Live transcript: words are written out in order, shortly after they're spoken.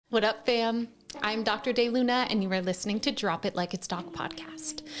What up, fam? I'm Dr. DeLuna, and you are listening to Drop It Like It's Doc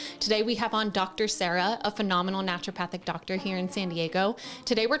podcast. Today we have on Dr. Cerra, a phenomenal naturopathic doctor here in San Diego.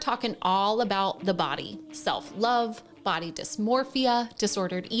 Today we're talking all about the body, self-love, body dysmorphia,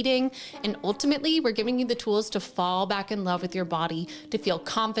 disordered eating, and ultimately we're giving you the tools to fall back in love with your body, to feel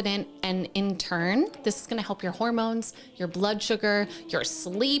confident, and in turn, this is gonna help your hormones, your blood sugar, your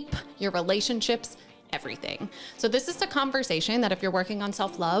sleep, your relationships, everything. So this is a conversation that if you're working on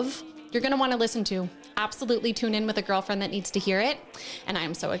self-love, you're gonna wanna listen to. Absolutely tune in with a girlfriend that needs to hear it. And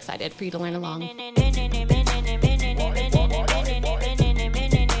I'm so excited for you to learn along.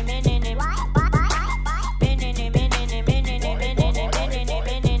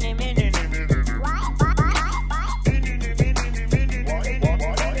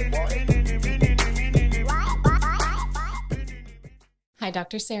 Hi,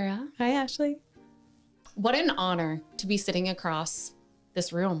 Dr. Cerra. Hi, Ashley. What an honor to be sitting across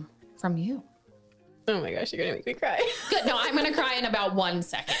this room from you. Oh my gosh, you're gonna make me cry. Good. No, I'm gonna cry in about 1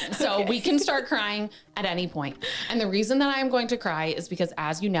 second. So Okay. we can start crying at any point. And the reason that I'm going to cry is because,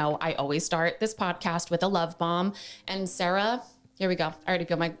 as you know, I always start this podcast with a love bomb. And Sarah, here we go. I already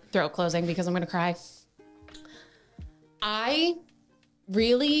feel my throat closing because I'm gonna cry. I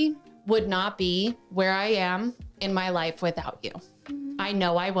really would not be where I am in my life without you. I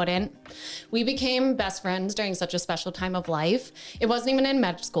know I wouldn't. We became best friends during such a special time of life. It wasn't even in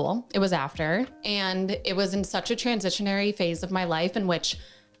med school, it was after. And it was in such a transitionary phase of my life in which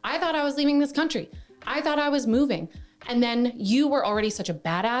I thought I was leaving this country. I thought I was moving. And then you were already such a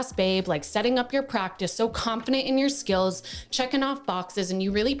badass babe, like setting up your practice, so confident in your skills, checking off boxes, and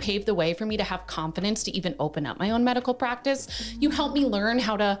you really paved the way for me to have confidence to even open up my own medical practice. You helped me learn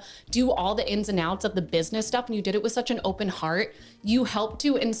how to do all the ins and outs of the business stuff, and you did it with such an open heart. You helped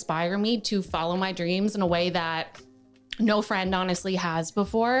to inspire me to follow my dreams in a way that no friend honestly has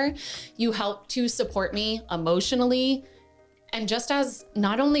before. You helped to support me emotionally, and just as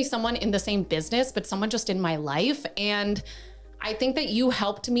not only someone in the same business, but someone just in my life. And I think that you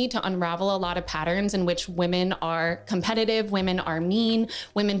helped me to unravel a lot of patterns in which women are competitive, women are mean,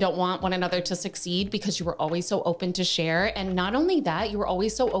 women don't want one another to succeed, because you were always so open to share. And not only that, you were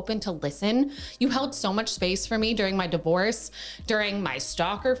always so open to listen. You held so much space for me during my divorce, during my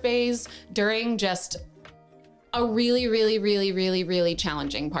stalker phase, during just a really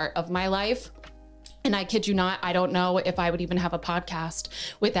challenging part of my life. And I kid you not, I don't know if I would even have a podcast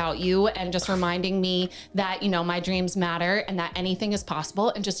without you, and just reminding me that, you know, my dreams matter and that anything is possible.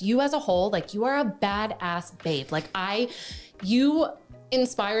 And just you as a whole, like, you are a badass babe. Like, you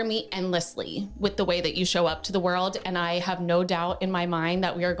inspire me endlessly with the way that you show up to the world. And I have no doubt in my mind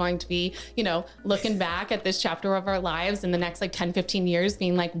that we are going to be, you know, looking back at this chapter of our lives in the next like 10, 15 years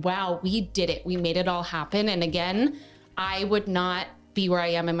being like, wow, we did it. We made it all happen. And again, I would not be where I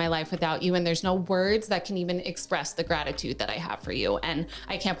am in my life without you. And there's no words that can even express the gratitude that I have for you. And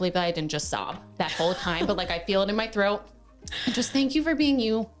I can't believe that I didn't just sob that whole time, but like, I feel it in my throat. And just thank you for being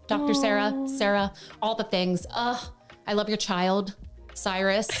you, Dr. Cerra, all the things. I love your child,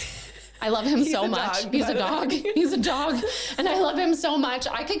 Cyrus. I love him so much. He's a dog. He's a dog. And I love him so much.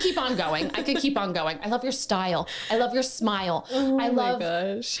 I could keep on going. I love your style. I love your smile. Oh my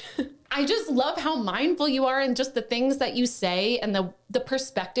gosh. I just love how mindful you are, and just the things that you say and the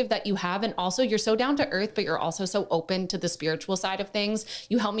perspective that you have. And also, you're so down to earth, but you're also so open to the spiritual side of things.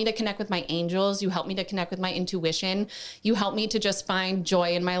 You help me to connect with my angels. You help me to connect with my intuition. You help me to just find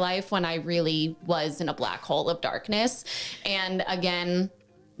joy in my life when I really was in a black hole of darkness. And again,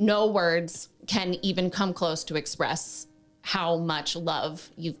 no words can even come close to express how much love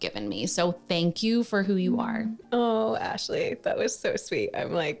you've given me. So thank you for who you are. Oh, Ashley, that was so sweet.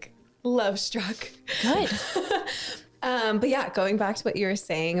 I'm like love struck. Good. But yeah, going back to what you were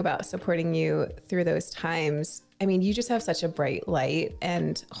saying about supporting you through those times, I mean, you just have such a bright light,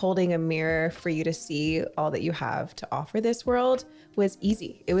 and holding a mirror for you to see all that you have to offer this world was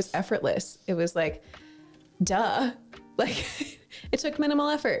easy. It was effortless. It was like, duh, like it took minimal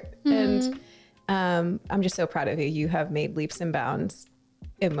effort. And I'm just so proud of you. You have made leaps and bounds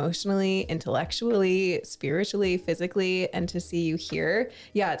emotionally, intellectually, spiritually, physically, and to see you here.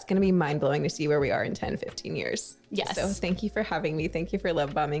 Yeah, it's going to be mind blowing to see where we are in 10, 15 years. Yes. So thank you for having me. Thank you for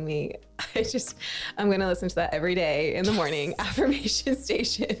love bombing me. I'm going to listen to that every day in the morning, affirmation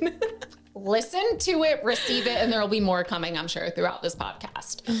station. listen to it, receive it, and there will be more coming, I'm sure, throughout this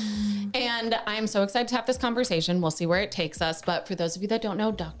podcast. And I'm so excited to have this conversation. We'll see where it takes us. But for those of you that don't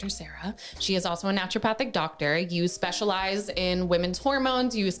know, Dr. Cerra, she is also a naturopathic doctor. You specialize in women's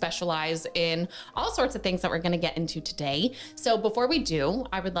hormones. You specialize in all sorts of things that we're going to get into today. So before we do,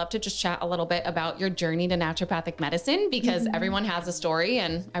 I would love to just chat a little bit about your journey to naturopathic medicine, because everyone has a story,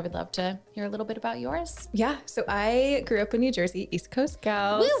 and I would love to hear a little bit about yours. Yeah. So I grew up in New Jersey, East Coast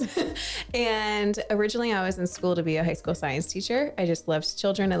gals. And originally I was in school to be a high school science teacher. I just loved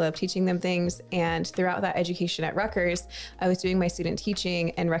children. I loved teaching them things. And throughout that education at Rutgers, I was doing my student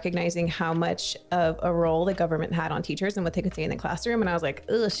teaching and recognizing how much of a role the government had on teachers and what they could say in the classroom. And I was like,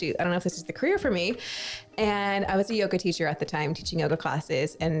 oh, shoot, I don't know if this is the career for me. And I was a yoga teacher at the time, teaching yoga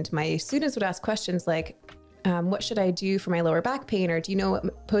classes. And my students would ask questions like, what should I do for my lower back pain? Or do you know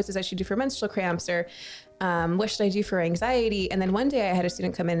what poses I should do for menstrual cramps? Or what should I do for anxiety? And then one day I had a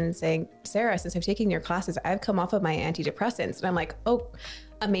student come in and saying, Cerra, since I've taken your classes, I've come off of my antidepressants. And I'm like, oh,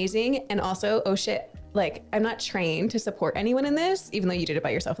 amazing. And also, oh shit, like I'm not trained to support anyone in this, even though you did it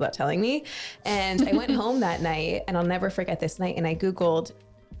by yourself without telling me. And I went home that night, and I'll never forget this night. And I Googled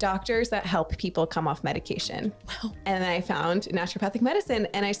doctors that help people come off medication. Wow. And then I found naturopathic medicine,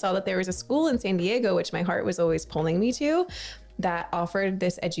 and I saw that there was a school in San Diego, which my heart was always pulling me to, that offered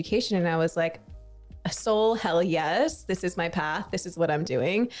this education. And I was like, soul, hell yes, this is my path. This is what I'm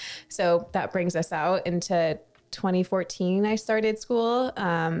doing. So that brings us out into 2014. I started school.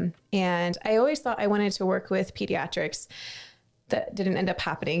 And I always thought I wanted to work with pediatrics. That didn't end up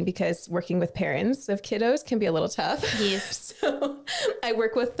happening because working with parents of kiddos can be a little tough. Yes. So I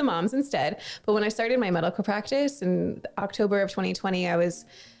work with the moms instead. But when I started my medical practice in October of 2020, I was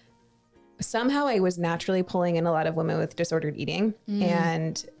naturally pulling in a lot of women with disordered eating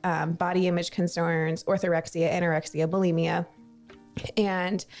and body image concerns, orthorexia, anorexia, bulimia,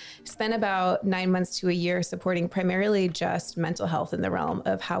 and spent about 9 months to a year supporting primarily just mental health in the realm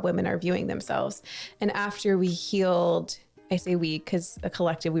of how women are viewing themselves. And after we healed, I say we, because a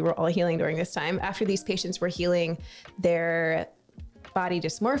collective, we were all healing during this time. After these patients were healing their body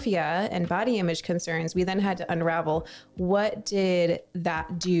dysmorphia and body image concerns, we then had to unravel what did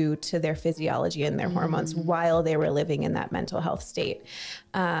that do to their physiology and their hormones while they were living in that mental health state.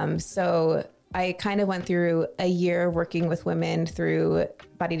 So I kind of went through a year working with women through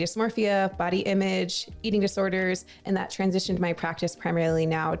body dysmorphia, body image, eating disorders, and that transitioned my practice primarily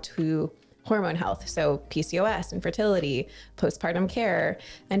now to hormone health. So PCOS, infertility, postpartum care,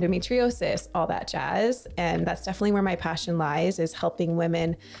 endometriosis, all that jazz. And that's definitely where my passion lies, is helping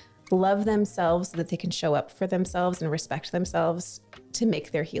women love themselves so that they can show up for themselves and respect themselves to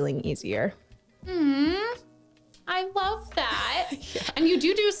make their healing easier. I love that. Yeah. And you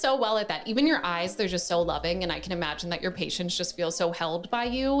do so well at that. Even your eyes, they're just so loving. And I can imagine that your patients just feel so held by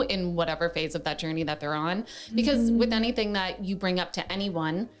you in whatever phase of that journey that they're on. Because with anything that you bring up to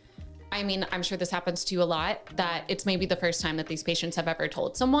anyone, I mean, I'm sure this happens to you a lot, that it's maybe the first time that these patients have ever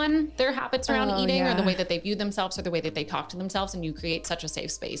told someone their habits around eating or the way that they view themselves or the way that they talk to themselves. And you create such a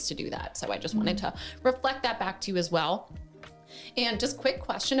safe space to do that. So I just wanted to reflect that back to you as well. And just quick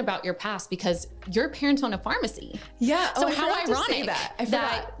question about your past, because your parents own a pharmacy. Yeah. So how ironic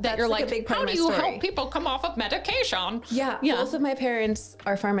that you're like, a big part how of my do you story. help people come off of medication? Yeah. Both of my parents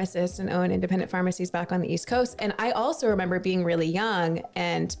are pharmacists and own independent pharmacies back on the East Coast. And I also remember being really young,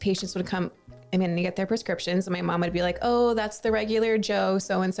 and patients would come and get their prescriptions. And my mom would be like, oh, that's the regular Joe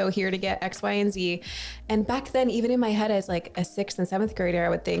so-and-so here to get X, Y, and Z. And back then, even in my head as like a 6th and 7th grader, I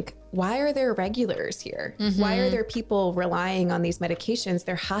would think, why are there regulars here? Why are there people relying on these medications?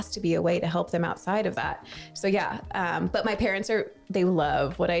 There has to be a way to help them outside of that. So yeah, but my parents they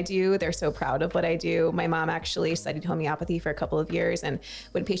love what I do. They're so proud of what I do. My mom actually studied homeopathy for a couple of years. And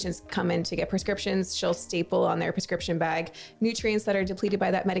when patients come in to get prescriptions, she'll staple on their prescription bag nutrients that are depleted by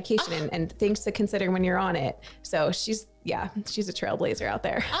that medication and things to consider when you're on it. So she's a trailblazer out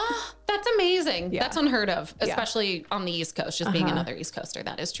there. Oh, that's amazing. Yeah. That's unheard of, especially on the East Coast, just being another East Coaster.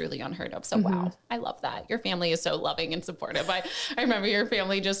 That is truly unheard of. So wow, I love that. Your family is so loving and supportive. I remember your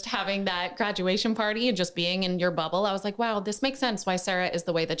family just having that graduation party and just being in your bubble. I was like, wow, this makes sense why Cerra is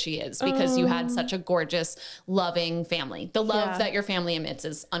the way that she is, because you had such a gorgeous, loving family. The love that your family emits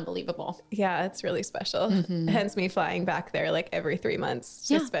is unbelievable. Yeah, it's really special. Hence me flying back there like every 3 months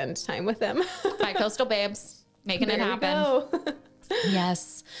to spend time with them. Bi-coastal babes. Making it happen.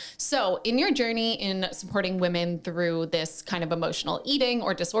 Yes. So in your journey in supporting women through this kind of emotional eating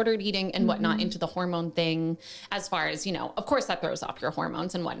or disordered eating and whatnot into the hormone thing, as far as, you know, of course that throws off your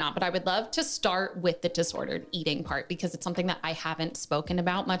hormones and whatnot, but I would love to start with the disordered eating part because it's something that I haven't spoken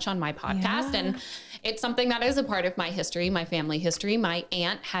about much on my podcast. And it's something that is a part of my history, my family history. My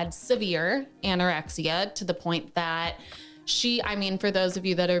aunt had severe anorexia to the point that I mean, for those of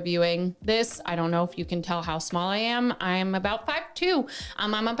you that are viewing this, I don't know if you can tell how small I am. I'm about 5'2".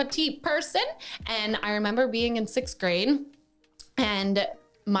 I'm a petite person. And I remember being in 6th grade and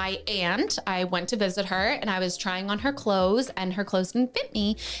my aunt, I went to visit her and I was trying on her clothes and her clothes didn't fit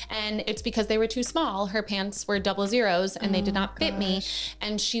me. And it's because they were too small. Her pants were 00s and they did not fit me.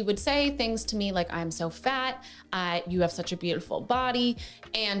 And she would say things to me like, I'm so fat. You have such a beautiful body.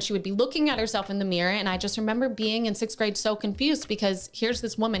 And she would be looking at herself in the mirror. And I just remember being in 6th grade so confused because here's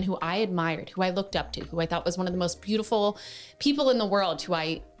this woman who I admired, who I looked up to, who I thought was one of the most beautiful people in the world, who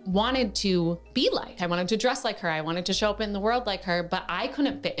I wanted to be like. I wanted to dress like her. I wanted to show up in the world like her, but I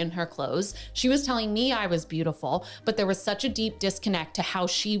couldn't fit in her clothes. She was telling me I was beautiful, but there was such a deep disconnect to how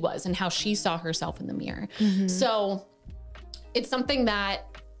she was and how she saw herself in the mirror. So it's something that,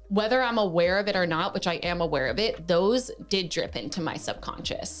 whether I'm aware of it or not, which I am aware of it, those did drip into my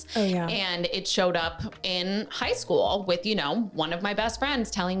subconscious. Oh yeah. And it showed up in high school with, you know, one of my best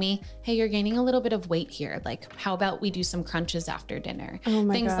friends telling me, hey, you're gaining a little bit of weight here. Like, how about we do some crunches after dinner? Oh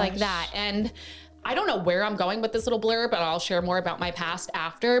my Things like gosh. that. And I don't know where I'm going with this little blurb, but I'll share more about my past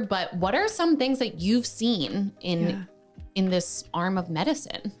after. But what are some things that you've seen in this arm of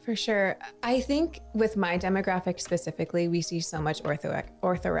medicine? For sure. I think with my demographic specifically, we see so much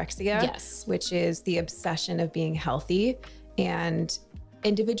orthorexia, Yes. which is the obsession of being healthy. And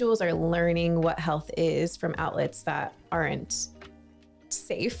individuals are learning what health is from outlets that aren't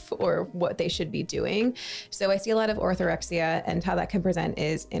safe or what they should be doing. So I see a lot of orthorexia, and how that can present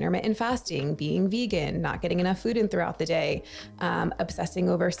is intermittent fasting, being vegan, not getting enough food in throughout the day, obsessing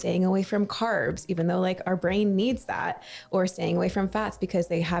over staying away from carbs, even though like our brain needs that, or staying away from fats because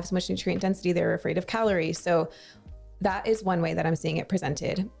they have so much nutrient density, they're afraid of calories. So that is one way that I'm seeing it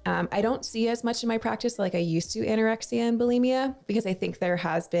presented. I don't see as much in my practice like I used to anorexia and bulimia, because I think there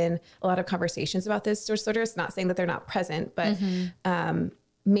has been a lot of conversations about this disorder. It's not saying that they're not present, but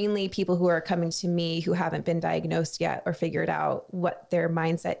mainly people who are coming to me who haven't been diagnosed yet or figured out what their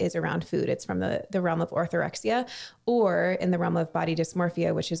mindset is around food. It's from the realm of orthorexia, or in the realm of body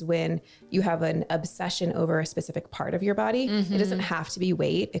dysmorphia, which is when you have an obsession over a specific part of your body. It doesn't have to be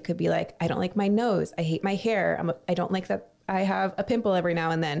weight. It could be like, I don't like my nose. I hate my hair. I don't like that I have a pimple every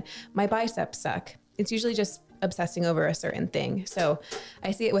now and then. My biceps suck. It's usually just obsessing over a certain thing. So I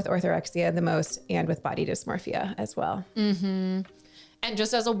see it with orthorexia the most, and with body dysmorphia as well. And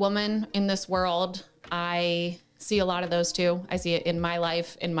just as a woman in this world, I see a lot of those too. I see it in my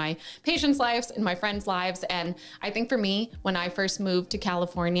life, in my patients' lives, in my friends' lives. And I think for me, when I first moved to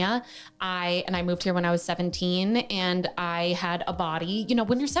California, I moved here when I was 17, and I had a body, you know,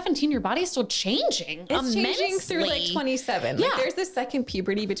 when you're 17, your body is still changing. It's changing through like 27. Yeah. Like there's this second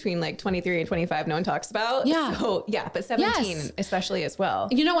puberty between like 23 and 25 no one talks about. Yeah. So yeah, but 17 especially as well.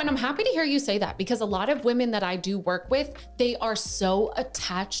 You know, and I'm happy to hear you say that, because a lot of women that I do work with, they are so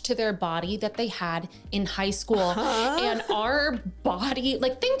attached to their body that they had in high school. And our body,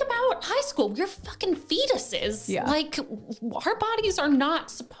 like, think about high school. We're fucking fetuses. Yeah. Like, our bodies are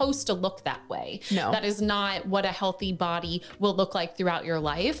not supposed to look that way. No. That is not what a healthy body will look like throughout your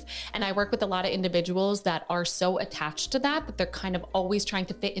life. And I work with a lot of individuals that are so attached to that they're kind of always trying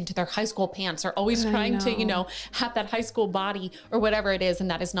to fit into their high school pants, or always trying to, you know, have that high school body or whatever it is. And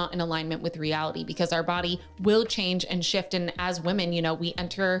that is not in alignment with reality, because our body will change and shift. And as women, you know,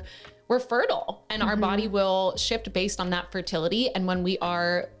 we're fertile, and our body will shift based on that fertility. And when we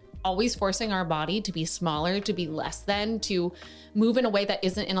are always forcing our body to be smaller, to be less than, to move in a way that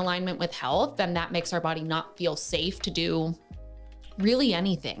isn't in alignment with health, then that makes our body not feel safe to do really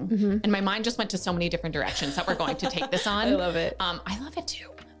anything. And my mind just went to so many different directions that we're going to take this on. I love it. I love it too.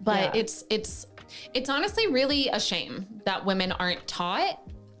 But it's honestly really a shame that women aren't taught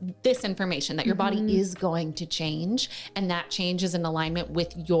this information, that your body is going to change, and that change is in alignment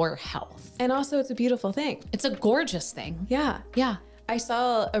with your health. And also it's a beautiful thing. It's a gorgeous thing. Yeah. Yeah. I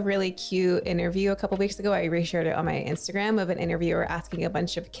saw a really cute interview a couple weeks ago. I reshared it on my Instagram, of an interviewer asking a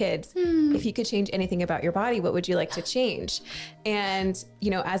bunch of kids, if you could change anything about your body, what would you like to change? And,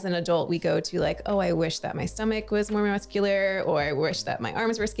 you know, as an adult, we go to like, oh, I wish that my stomach was more muscular, or I wish that my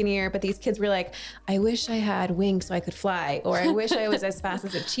arms were skinnier. But these kids were like, I wish I had wings so I could fly, or I wish I was as fast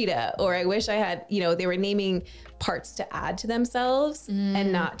as a cheetah, or I wish I had, you know, they were naming parts to add to themselves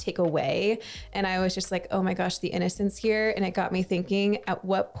and not take away. And I was just like, oh my gosh, the innocence here. And it got me thinking, at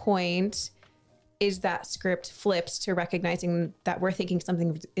what point is that script flipped to recognizing that we're thinking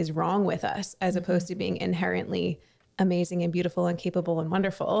something is wrong with us, as opposed to being inherently amazing and beautiful and capable and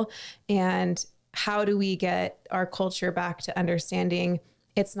wonderful? And how do we get our culture back to understanding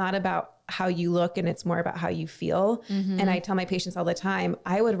it's not about how you look and it's more about how you feel? And I tell my patients all the time,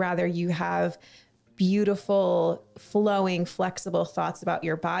 I would rather you have beautiful, flowing, flexible thoughts about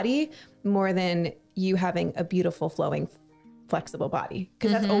your body more than you having a beautiful, flowing, flexible body,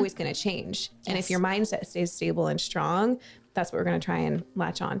 because that's always going to change. Yes. And if your mindset stays stable and strong, that's what we're going to try and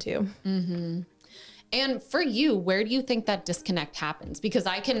latch on to. And for you, where do you think that disconnect happens? Because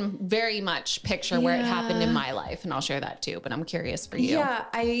I can very much picture where it happened in my life, and I'll share that too, but I'm curious for you. Yeah,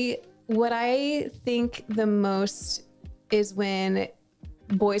 what I think the most is when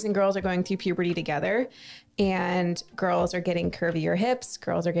boys and girls are going through puberty together, and girls are getting curvier hips,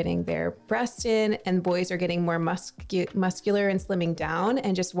 girls are getting their breasts in, and boys are getting more muscular and slimming down,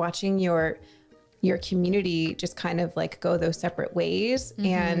 and just watching your community just kind of like go those separate ways.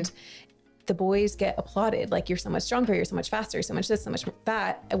 And the boys get applauded, like, you're so much stronger, you're so much faster, so much this, so much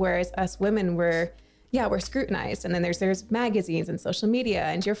that. Whereas us women, we're scrutinized. And then there's magazines and social media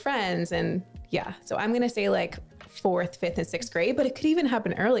and your friends. And so I'm going to say like 4th, 5th, and 6th grade, but it could even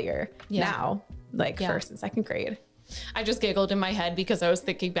happen earlier now, like 1st and 2nd grade. I just giggled in my head because I was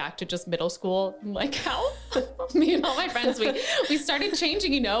thinking back to just middle school, like how me and all my friends, we started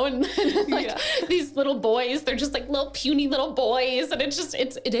changing, and like these little boys, they're just like little puny little boys. And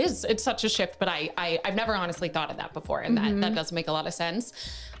it's such a shift, but I've never honestly thought of that before. And that does make a lot of sense.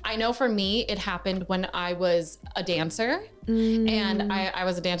 I know for me, it happened when I was a dancer, and I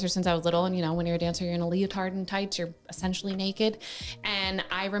was a dancer since I was little. And when you're a dancer, you're in a leotard and tights, you're essentially naked. And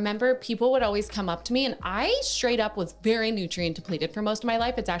I remember people would always come up to me, and I straight up was very nutrient depleted for most of my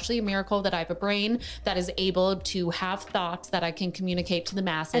life. It's actually a miracle that I have a brain that is able to have thoughts that I can communicate to the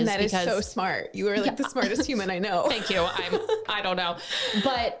masses. And that is so smart. You are like the smartest human I know. Thank you. I don't know.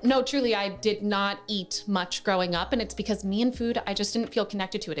 But no, truly, I did not eat much growing up. And it's because me and food, I just didn't feel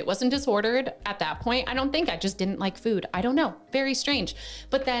connected to it. It wasn't disordered at that point. I don't think. I just didn't like food. I don't know. Very strange.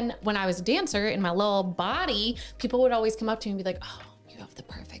 But then when I was a dancer in my little body, people would always come up to me and be like, oh, you have the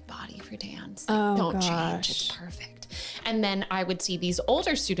perfect body for dance. Like, don't change. It's perfect. And then I would see these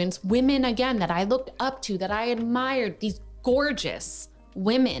older students, women again, that I looked up to, that I admired, these gorgeous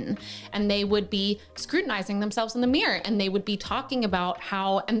women, and they would be scrutinizing themselves in the mirror, and they would be talking about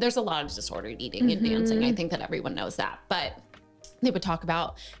how, and there's a lot of disordered eating in dancing. I think that everyone knows that, but they would talk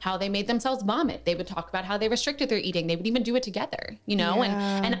about how they made themselves vomit. They would talk about how they restricted their eating. They would even do it together,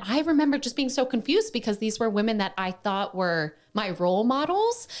 and I remember just being so confused because these were women that I thought were my role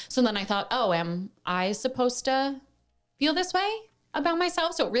models. So then I thought, oh, am I supposed to feel this way about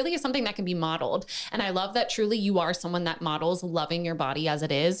myself? So it really is something that can be modeled. And I love that truly you are someone that models loving your body as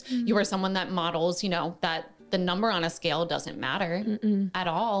it is. You are someone that models, that the number on a scale doesn't matter at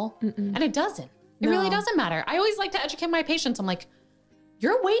all. And it doesn't. It really doesn't matter. I always like to educate my patients. I'm like,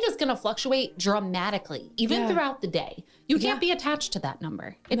 your weight is going to fluctuate dramatically, even throughout the day. You can't be attached to that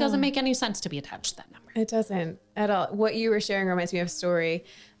number. It doesn't make any sense to be attached to that number. It doesn't at all. What you were sharing reminds me of a story.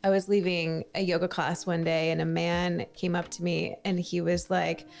 I was leaving a yoga class one day, and a man came up to me, and he was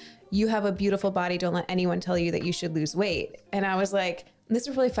like, you have a beautiful body. Don't let anyone tell you that you should lose weight. And I was like, this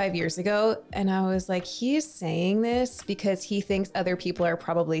was probably 5 years ago. And I was like, he's saying this because he thinks other people are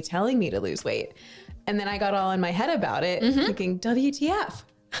probably telling me to lose weight. And then I got all in my head about it, thinking, WTF?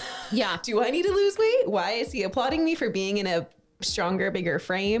 Yeah. Do I need to lose weight? Why is he applauding me for being in a stronger, bigger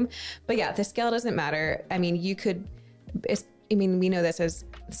frame? But yeah, the scale doesn't matter. I mean, we know this as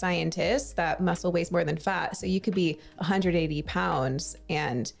scientists that muscle weighs more than fat. So you could be 180 pounds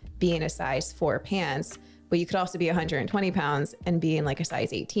and be in a size 4 pants, but you could also be 120 pounds and be in like a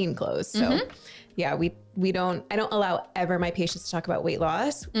size 18 clothes. So yeah, I don't allow ever my patients to talk about weight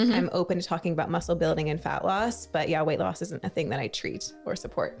loss. I'm open to talking about muscle building and fat loss, but yeah, weight loss isn't a thing that I treat or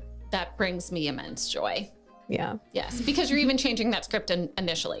support. That brings me immense joy. Yeah. Yes, because you're even changing that script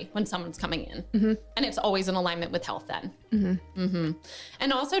initially when someone's coming in. And it's always in alignment with health then.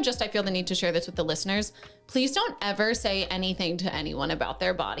 And also just, I feel the need to share this with the listeners. Please don't ever say anything to anyone about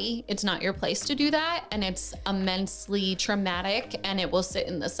their body. It's not your place to do that. And it's immensely traumatic, and it will sit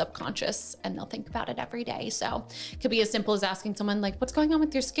in the subconscious, and they'll think about it every day. So it could be as simple as asking someone like, what's going on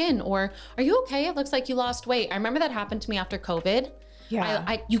with your skin? Or are you okay? It looks like you lost weight. I remember that happened to me after COVID.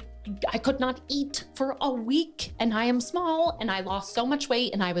 Yeah. I could not eat for a week, and I am small, and I lost so much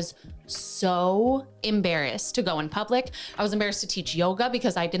weight, and I was so embarrassed to go in public. I was embarrassed to teach yoga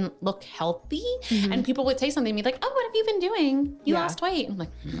because I didn't look healthy. And people would say something to me like, oh, what have you been doing? You lost weight. I'm like,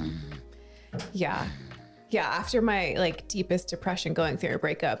 Yeah. Yeah. After my like deepest depression going through a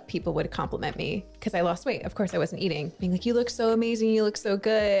breakup, people would compliment me because I lost weight. Of course I wasn't eating, being like, you look so amazing. You look so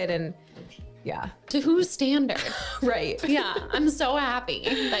good. And yeah. To whose standard? Right. Yeah. I'm so happy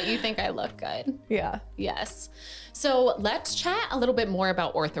that you think I look good. Yeah. Yes. So let's chat a little bit more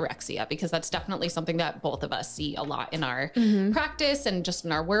about orthorexia, because that's definitely something that both of us see a lot in our practice and just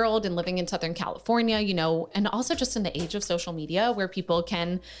in our world and living in Southern California, you know, and also just in the age of social media where people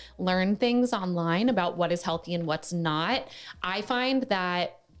can learn things online about what is healthy and what's not. I find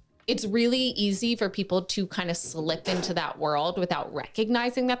that it's really easy for people to kind of slip into that world without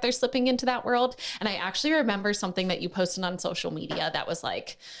recognizing that they're slipping into that world. And I actually remember something that you posted on social media that was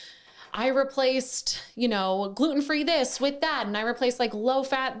like, I replaced, you know, gluten-free this with that. And I replaced like low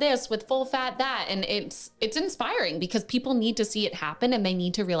fat this with full fat that. And it's inspiring because people need to see it happen, and they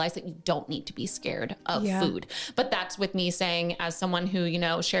need to realize that you don't need to be scared of food. But that's with me saying, as someone who, you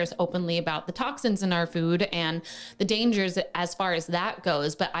know, shares openly about the toxins in our food and the dangers as far as that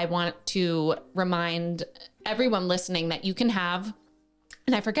goes. But I want to remind everyone listening that you can have,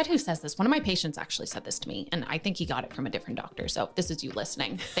 and I forget who says this. One of my patients actually said this to me, and I think he got it from a different doctor. So this is you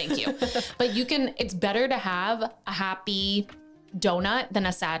listening. Thank you. But it's better to have a happy donut than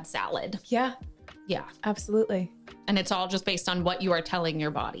a sad salad. Yeah. Yeah. Absolutely. And it's all just based on what you are telling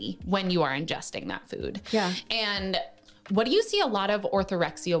your body when you are ingesting that food. Yeah. And what do you see a lot of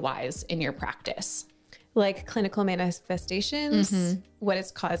orthorexia wise in your practice? Like clinical manifestations, what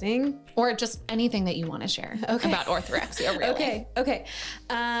it's causing. Or just anything that you want to share about orthorexia, really. Okay.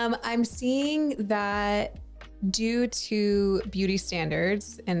 I'm seeing that due to beauty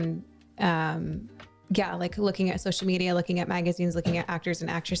standards and, like looking at social media, looking at magazines, looking at actors and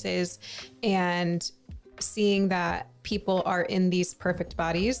actresses, and seeing that people are in these perfect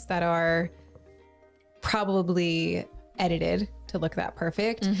bodies that are probably edited to look that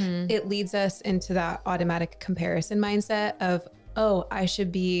perfect. It leads us into that automatic comparison mindset of, oh, I should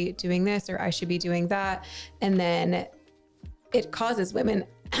be doing this or I should be doing that. And then it causes women,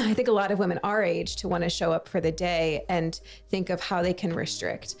 I think a lot of women our age, to want to show up for the day and think of how they can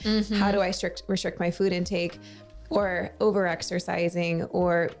restrict. How do I restrict my food intake, or over exercising,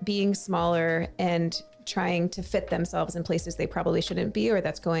 or being smaller and trying to fit themselves in places they probably shouldn't be, or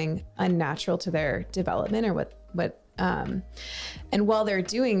that's going unnatural to their development, or and while they're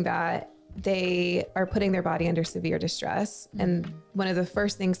doing that, they are putting their body under severe distress. And one of the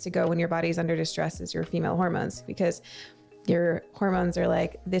first things to go when your body's under distress is your female hormones, because your hormones are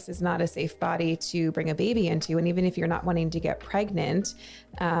like, this is not a safe body to bring a baby into. And even if you're not wanting to get pregnant,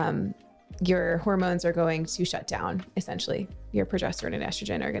 your hormones are going to shut down. Essentially, your progesterone and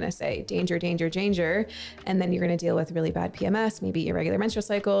estrogen are going to say danger, danger, danger. And then you're going to deal with really bad PMS, maybe irregular menstrual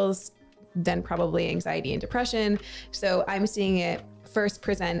cycles, then probably anxiety and depression. So I'm seeing it first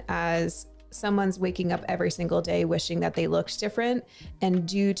present as someone's waking up every single day wishing that they looked different. And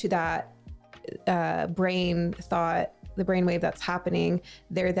due to that brain thought, the brainwave that's happening,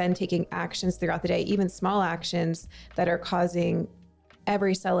 they're then taking actions throughout the day, even small actions that are causing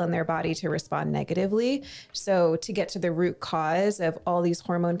every cell in their body to respond negatively. So to get to the root cause of all these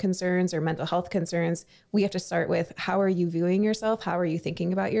hormone concerns or mental health concerns, we have to start with, how are you viewing yourself? How are you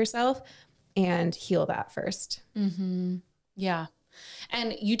thinking about yourself? And heal that first. Yeah.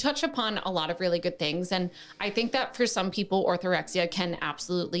 And you touch upon a lot of really good things. And I think that for some people, orthorexia can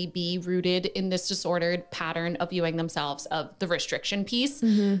absolutely be rooted in this disordered pattern of viewing themselves, of the restriction piece.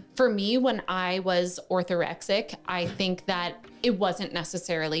 For me, when I was orthorexic, I think that it wasn't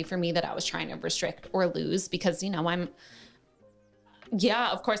necessarily for me that I was trying to restrict or lose, because, you know,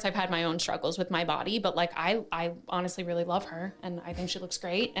 of course I've had my own struggles with my body, but like, I honestly really love her and I think she looks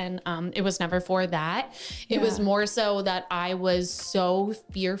great. And it was never for that. It was more so that I was so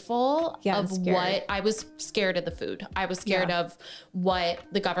fearful of what I was scared of the food. I was scared of what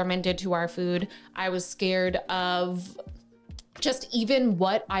the government did to our food. I was scared of just even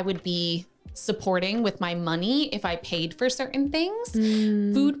what I would be supporting with my money if I paid for certain things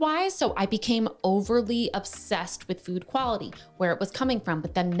food wise. So I became overly obsessed with food quality, where it was coming from.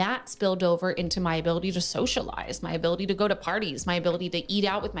 But then that spilled over into my ability to socialize, my ability to go to parties, my ability to eat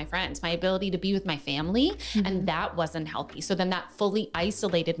out with my friends, my ability to be with my family. And that wasn't healthy. So then that fully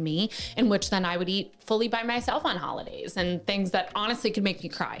isolated me, in which then I would eat fully by myself on holidays and things that honestly could make me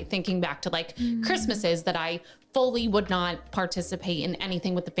cry, thinking back to like Christmases that I fully would not participate in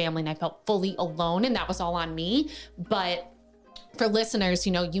anything with the family, and I felt fully alone, and that was all on me. But for listeners,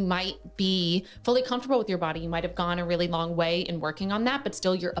 you know, you might be fully comfortable with your body. You might have gone a really long way in working on that, but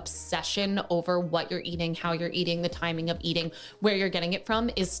still your obsession over what you're eating, how you're eating, the timing of eating, where you're getting it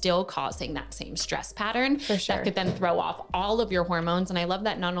from is still causing that same stress pattern. For sure. That could then throw off all of your hormones. And I love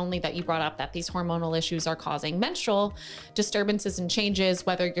that not only that you brought up that these hormonal issues are causing menstrual disturbances and changes,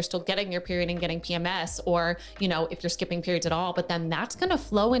 whether you're still getting your period and getting PMS, or, you know, if you're skipping periods at all, but then that's going to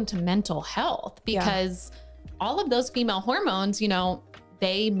flow into mental health because all of those female hormones, you know,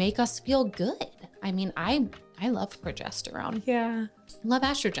 they make us feel good. I mean, I love progesterone. Yeah. Love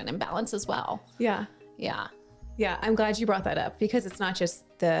estrogen imbalance as well. Yeah. Yeah. Yeah. I'm glad you brought that up because it's not just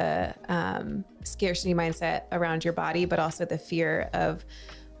the scarcity mindset around your body, but also the fear of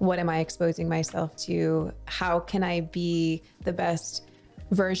what am I exposing myself to? How can I be the best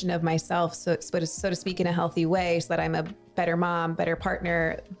version of myself, so to speak, in a healthy way, so that I'm a better mom, better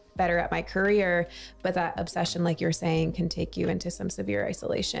partner, better at my career. But that obsession, like you're saying, can take you into some severe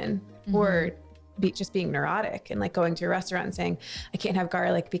isolation or just being neurotic and like going to a restaurant and saying, I can't have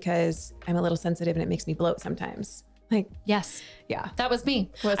garlic because I'm a little sensitive and it makes me bloat sometimes. Like, yes. Yeah. That was me.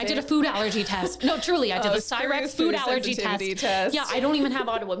 I did a food allergy test. No, truly, I did the Cyrex food allergy test. Yeah, I don't even have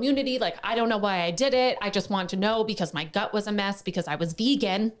autoimmunity. Like, I don't know why I did it. I just wanted to know because my gut was a mess because I was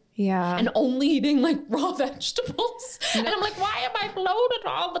vegan. Yeah. And only eating like raw vegetables. No. And I'm like, why am I bloated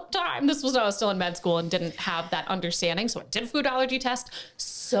all the time? This was when I was still in med school and didn't have that understanding. So I did a food allergy test.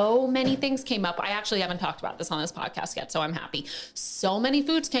 So many things came up. I actually haven't talked about this on this podcast yet, so I'm happy. So many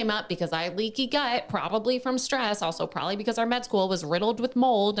foods came up because I had leaky gut, probably from stress. Also probably because our med school was riddled with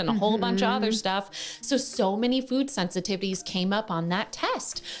mold and a whole bunch of other stuff. So many food sensitivities came up on that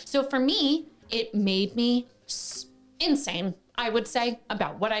test. So for me, it made me insane, I would say,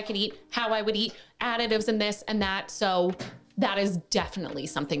 about what I could eat, how I would eat, additives and this and that. So that is definitely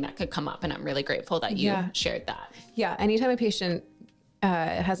something that could come up. And I'm really grateful that you shared that. Yeah. Anytime a patient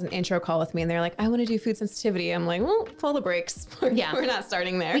has an intro call with me and they're like, I want to do food sensitivity, I'm like, well, pull the brakes. We're not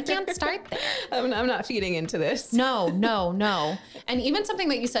starting there. We can't start there. I'm not feeding into this. No. And even something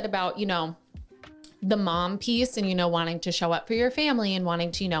that you said about, you know, the mom piece and, you know, wanting to show up for your family and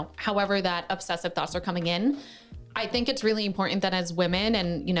wanting to, you know, however that obsessive thoughts are coming in. I think it's really important that as women,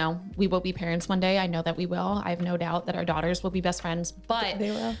 and, you know, we will be parents one day. I know that we will. I have no doubt that our daughters will be best friends, but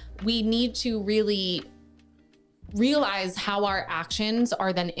they will. We need to really realize how our actions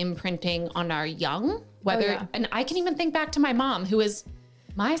are then imprinting on our young, and I can even think back to my mom, who is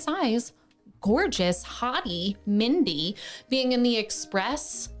my size, gorgeous, hottie, Mindy, being in the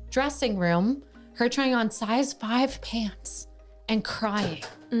express dressing room, her trying on size 5 pants and crying,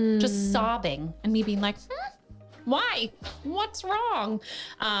 just sobbing, and me being like, why? What's wrong?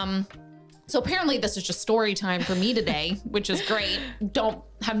 So apparently this is just story time for me today, which is great. Don't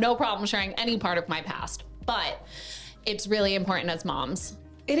have no problem sharing any part of my past, but it's really important as moms.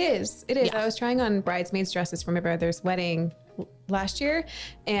 It is. Yeah. I was trying on bridesmaids dresses for my brother's wedding last year,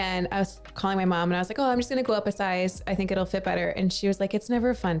 and I was calling my mom and I was like, oh, I'm just going to go up a size. I think it'll fit better. And she was like, it's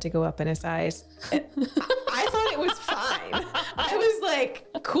never fun to go up in a size. I thought it was fine. I was like,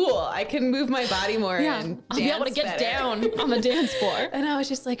 cool. I can move my body more and I'll be able to get down on the dance floor. And I was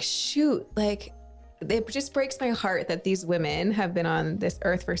just like, shoot, like, it just breaks my heart that these women have been on this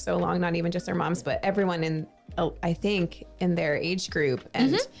earth for so long, not even just their moms, but everyone in, I think, in their age group,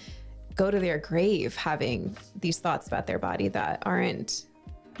 and go to their grave having these thoughts about their body that aren't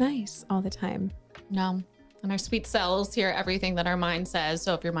nice all the time. No. And our sweet cells hear everything that our mind says.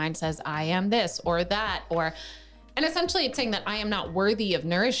 So if your mind says, I am this or that, and essentially it's saying that I am not worthy of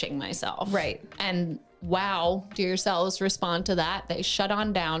nourishing myself. Right. And wow, do your cells respond to that? They shut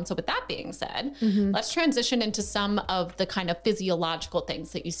on down. So with that being said, let's transition into some of the kind of physiological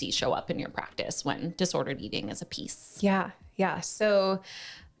things that you see show up in your practice when disordered eating is a piece. Yeah. So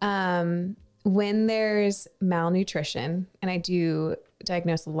when there's malnutrition, and I do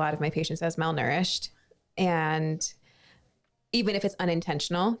diagnose a lot of my patients as malnourished, and even if it's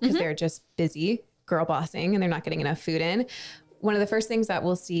unintentional, because they're just busy girl bossing and they're not getting enough food in, one of the first things that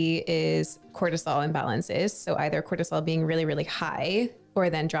we'll see is cortisol imbalances. So either cortisol being really, really high, or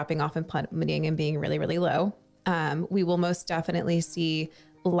then dropping off and plummeting and being really, really low. We will most definitely see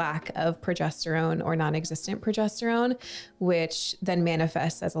lack of progesterone or non-existent progesterone, which then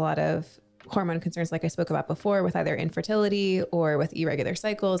manifests as a lot of hormone concerns, like I spoke about before, with either infertility or with irregular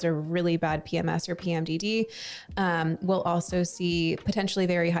cycles or really bad PMS or PMDD. We'll also see potentially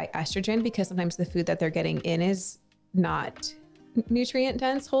very high estrogen, because sometimes the food that they're getting in is not nutrient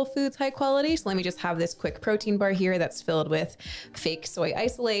dense whole foods, high quality. So let me just have this quick protein bar here that's filled with fake soy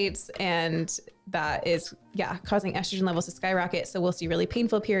isolates. And that is, causing estrogen levels to skyrocket. So we'll see really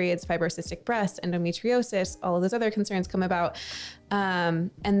painful periods, fibrocystic breast, endometriosis, all of those other concerns come about.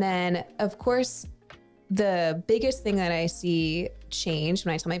 And then of course, the biggest thing that I see change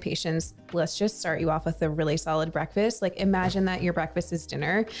when I tell my patients, let's just start you off with a really solid breakfast. Like imagine that your breakfast is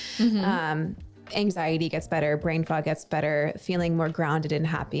dinner. Anxiety gets better, brain fog gets better, feeling more grounded and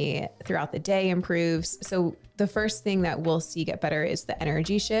happy throughout the day improves. So the first thing that we'll see get better is the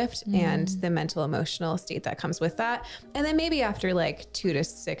energy shift and the mental emotional state that comes with that. And then maybe after like 2 to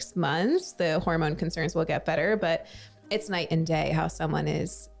 6 months, the hormone concerns will get better, but it's night and day how someone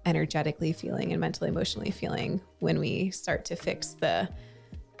is energetically feeling and mentally emotionally feeling when we start to fix the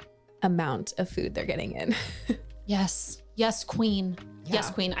amount of food they're getting in. Yes. Yes, queen. Yeah.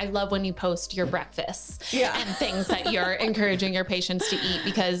 Yes, queen. I love when you post your breakfasts and things that you're encouraging your patients to eat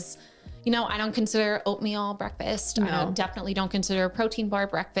because, you know, I don't consider oatmeal breakfast. No. I definitely don't consider a protein bar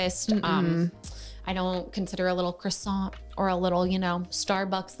breakfast. I don't consider a little croissant or a little, you know,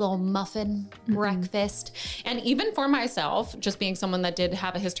 Starbucks little muffin breakfast. And even for myself, just being someone that did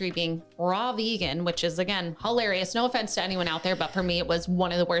have a history being raw vegan, which is again, hilarious. No offense to anyone out there, but for me, it was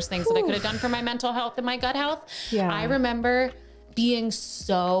one of the worst things that I could have done for my mental health and my gut health. Yeah. I remember being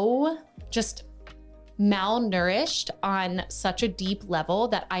so just malnourished on such a deep level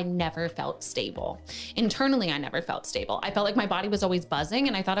that I never felt stable. Internally, I never felt stable. I felt like my body was always buzzing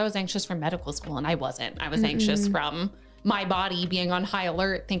and I thought I was anxious from medical school and I wasn't. I was anxious from my body being on high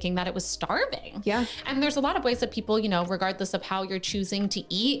alert, thinking that it was starving. Yeah. And there's a lot of ways that people, you know, regardless of how you're choosing to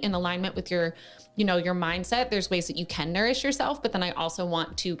eat in alignment with your, you know, your mindset, there's ways that you can nourish yourself. But then I also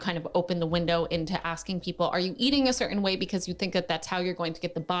want to kind of open the window into asking people, are you eating a certain way because you think that that's how you're going to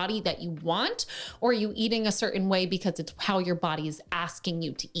get the body that you want? Or are you eating a certain way because it's how your body is asking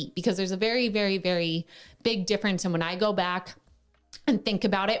you to eat? Because there's a very, very, very big difference. And when I go back and think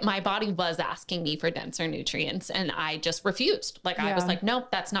about it, my body was asking me for denser nutrients and I just refused. Like I was like, nope,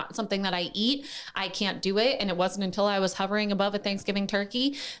 that's not something that I eat. I can't do it. And it wasn't until I was hovering above a Thanksgiving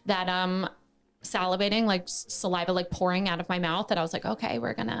turkey that, salivating, like saliva, like pouring out of my mouth that I was like, okay,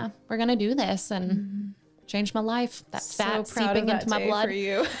 we're gonna do this and change my life. That fat seeping into my blood. For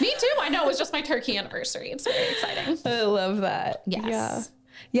you. Me too. I know it was just my turkey anniversary. It's very exciting. I love that. Yes.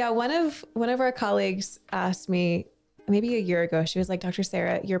 Yeah. One of our colleagues asked me, maybe a year ago, she was like, Dr.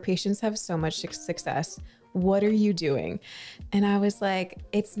 Cerra, your patients have so much success. What are you doing? And I was like,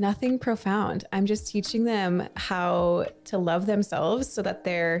 it's nothing profound. I'm just teaching them how to love themselves so that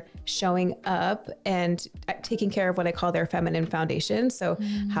they're showing up and taking care of what I call their feminine foundation. So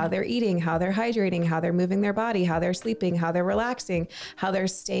how they're eating, how they're hydrating, how they're moving their body, how they're sleeping, how they're relaxing, how they're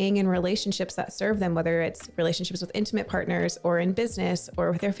staying in relationships that serve them, whether it's relationships with intimate partners or in business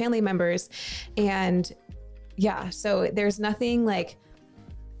or with their family members. And so there's nothing like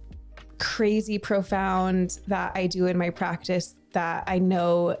crazy profound that I do in my practice that I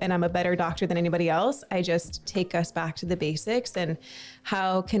know, and I'm a better doctor than anybody else. I just take us back to the basics and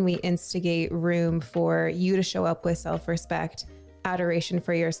how can we instigate room for you to show up with self-respect, adoration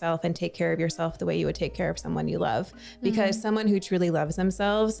for yourself, and take care of yourself the way you would take care of someone you love. Because someone who truly loves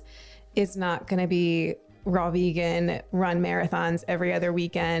themselves is not going to be raw vegan, run marathons every other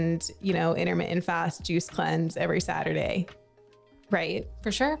weekend, you know, intermittent fast, juice cleanse every Saturday. Right?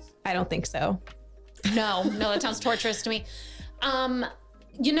 For sure. I don't think so. No, that sounds torturous to me.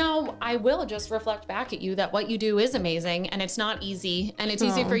 You know, I will just reflect back at you that what you do is amazing and it's not easy. And it's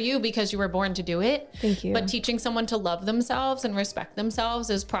easy for you because you were born to do it. Thank you. But teaching someone to love themselves and respect themselves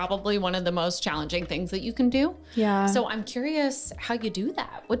is probably one of the most challenging things that you can do. Yeah. So I'm curious how you do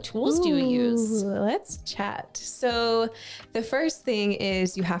that. What tools do you use? Let's chat. So the first thing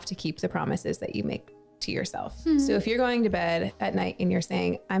is you have to keep the promises that you make to yourself. So if you're going to bed at night and you're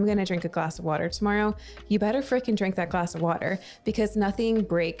saying, I'm going to drink a glass of water tomorrow, you better freaking drink that glass of water, because nothing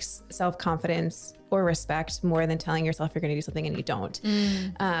breaks self-confidence or respect more than telling yourself you're going to do something and you don't.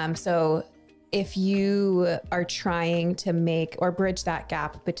 So if you are trying to make or bridge that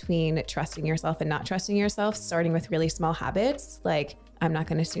gap between trusting yourself and not trusting yourself, starting with really small habits, like I'm not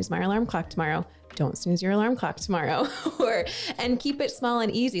going to snooze my alarm clock tomorrow. Don't snooze your alarm clock tomorrow. And keep it small and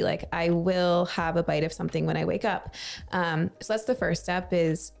easy. Like I will have a bite of something when I wake up. So that's the first step,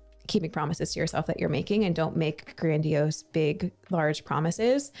 is keeping promises to yourself that you're making, and don't make grandiose, big, large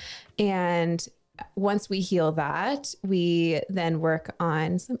promises. And once we heal that, we then work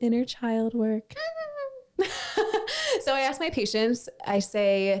on some inner child work. So I ask my patients, I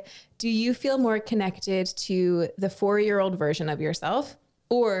say, do you feel more connected to the 4-year-old version of yourself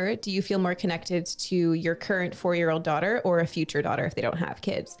Or do you feel more connected to your current 4-year-old daughter or a future daughter if they don't have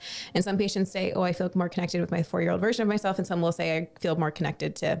kids? And some patients say, oh, I feel more connected with my 4-year-old version of myself. And some will say, I feel more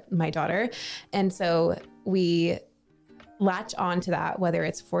connected to my daughter. And so we latch on to that, whether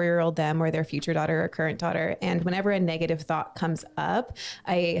it's 4-year-old them or their future daughter or current daughter. And whenever a negative thought comes up,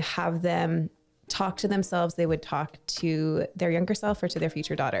 I have them talk to themselves. They would talk to their younger self or to their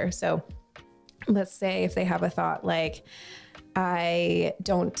future daughter. So let's say if they have a thought like, I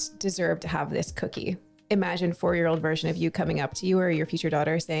don't deserve to have this cookie. Imagine 4-year-old version of you coming up to you or your future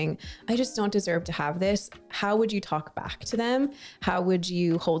daughter saying, I just don't deserve to have this. How would you talk back to them? How would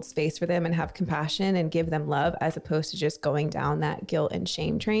you hold space for them and have compassion and give them love as opposed to just going down that guilt and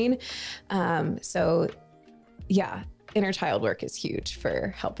shame train? So yeah, inner child work is huge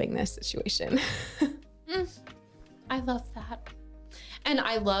for helping this situation. I love that. And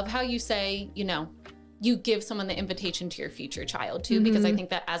I love how you say, you know, you give someone the invitation to your future child too, because I think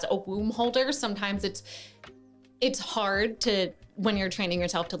that as a womb holder, sometimes it's hard to, when you're training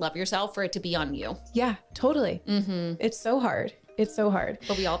yourself to love yourself, for it to be on you. Yeah, totally. It's so hard. It's so hard.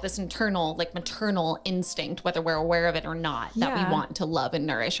 But we all have this internal, like maternal instinct, whether we're aware of it or not, that we want to love and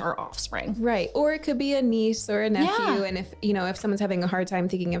nourish our offspring. Right. Or it could be a niece or a nephew. And if, you know, if someone's having a hard time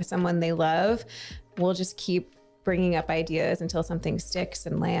thinking of someone they love, we'll just keep bringing up ideas until something sticks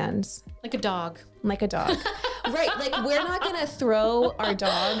and lands. Like a dog. Like a dog. Right. Like we're not going to throw our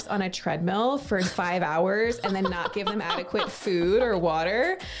dogs on a treadmill for 5 hours and then not give them adequate food or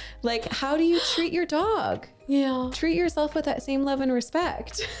water. Like, how do you treat your dog? Yeah. Treat yourself with that same love and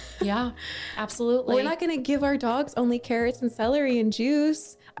respect. Yeah, absolutely. We're not going to give our dogs only carrots and celery and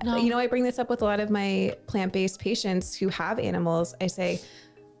juice. No. You know, I bring this up with a lot of my plant-based patients who have animals. I say,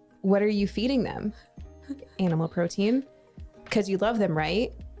 what are you feeding them? Animal protein. Because you love them,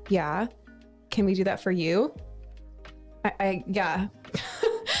 right? Yeah. Can we do that for you? Yeah. I love that.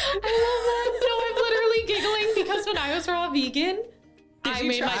 No, I'm literally giggling because when I was raw vegan, I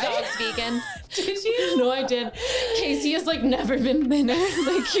made my dogs vegan. Did you? No, I did. Casey has like never been thinner.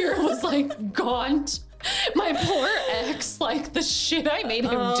 Like Kira was like gaunt. My poor ex, like the shit I made him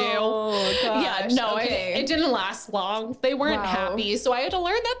do. Gosh. Yeah, no, Okay. it didn't last long. They weren't happy. So I had to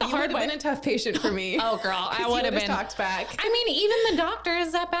learn that the hard way. Been a tough patient for me. Oh girl, I would have been talked back. I mean, even the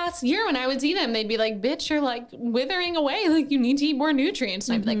doctors that past year when I would see them, they'd be like, bitch, you're like withering away. Like you need to eat more nutrients.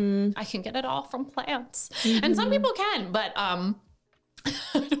 And I'd be like, I can get it all from plants. And some people can, but I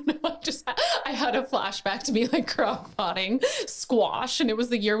don't know. I had a flashback to me like crock potting squash, and it was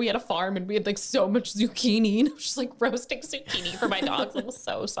the year we had a farm and we had like so much zucchini, and I was just like roasting zucchini for my dogs. I'm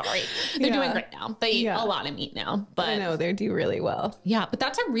so sorry. They're doing great now. They eat a lot of meat now, but I know they do really well. Yeah, but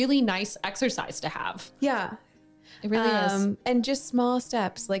that's a really nice exercise to have. Yeah, it really is. And just small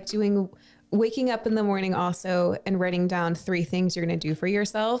steps like waking up in the morning also and writing down 3 things you're going to do for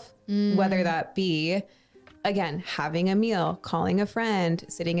yourself, whether that be, again, having a meal, calling a friend,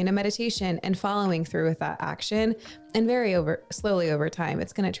 sitting in a meditation, and following through with that action. And slowly over time,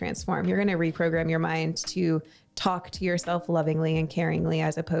 it's going to transform. You're going to reprogram your mind to talk to yourself lovingly and caringly,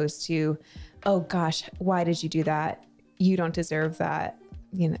 as opposed to, oh gosh, why did you do that? You don't deserve that.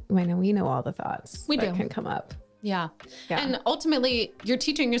 You know, we know all the thoughts that can come up. Yeah. And ultimately, you're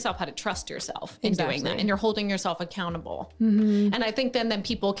teaching yourself how to trust yourself in doing that, and you're holding yourself accountable. And I think then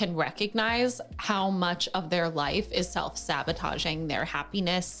people can recognize how much of their life is self-sabotaging their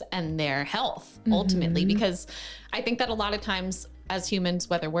happiness and their health ultimately, because I think that a lot of times as humans,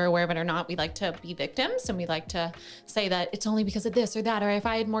 whether we're aware of it or not, we like to be victims, and we like to say that it's only because of this or that, or if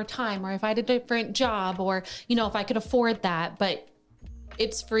I had more time, or if I had a different job, or, you know, if I could afford that. But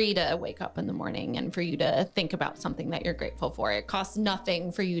it's free to wake up in the morning and for you to think about something that you're grateful for. It costs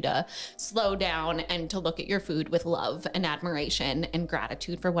nothing for you to slow down and to look at your food with love and admiration and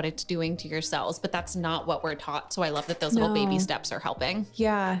gratitude for what it's doing to your cells. But that's not what we're taught. So I love that those little baby steps are helping.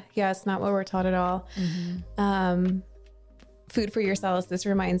 Yeah. Yeah. It's not what we're taught at all. Food for your cells. This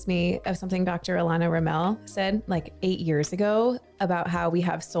reminds me of something Dr. Alana Ramel said like 8 years ago about how we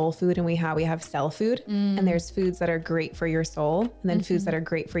have soul food and how we have cell food. And there's foods that are great for your soul and then foods that are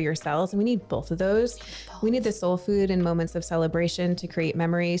great for your cells. And we need both of those. We need the soul food in moments of celebration to create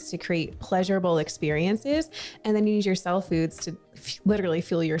memories, to create pleasurable experiences. And then you need your cell foods to literally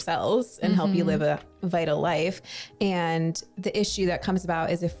fuel your cells and help you live a vital life. And the issue that comes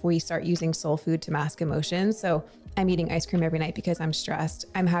about is if we start using soul food to mask emotions. So I'm eating ice cream every night because I'm stressed.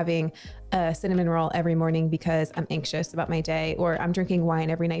 I'm having a cinnamon roll every morning because I'm anxious about my day, or I'm drinking wine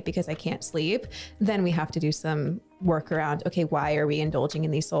every night because I can't sleep. Then we have to do some work around, okay, why are we indulging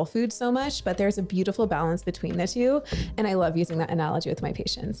in these soul foods so much? But there's a beautiful balance between the two. And I love using that analogy with my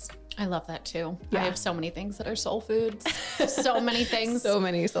patients. I love that too. Yeah. I have so many things that are soul foods. So many things. So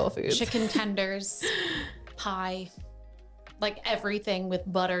many soul foods. Chicken tenders, pie, like everything with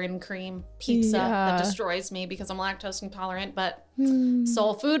butter and cream, pizza that destroys me because I'm lactose intolerant, but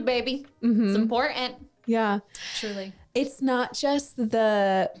soul food, baby. It's important. Yeah. Truly. It's not just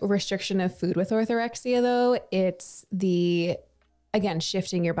the restriction of food with orthorexia, though. It's the, again,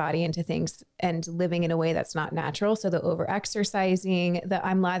 shifting your body into things and living in a way that's not natural. So the over exercising, the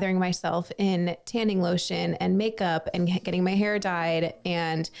I'm lathering myself in tanning lotion and makeup and getting my hair dyed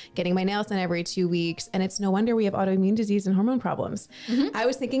and getting my nails done every 2 weeks. And it's no wonder we have autoimmune disease and hormone problems. I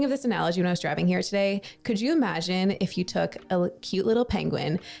was thinking of this analogy when I was driving here today. Could you imagine if you took a cute little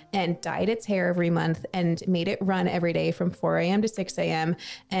penguin and dyed its hair every month and made it run every day from 4 a.m. to 6 a.m.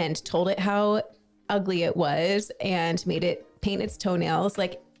 and told it how ugly it was and made it paint its toenails?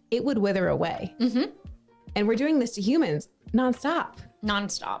 Like, it would wither away. And we're doing this to humans nonstop,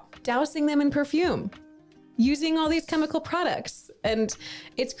 dousing them in perfume, using all these chemical products. And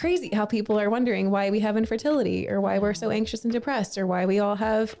it's crazy how people are wondering why we have infertility or why we're so anxious and depressed or why we all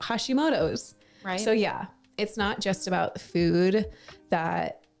have Hashimoto's. Right. So yeah, it's not just about food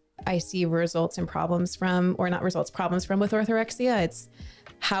that I see results and problems from, or not results, problems from with orthorexia. It's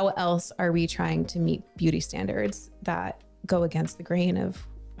how else are we trying to meet beauty standards that go against the grain of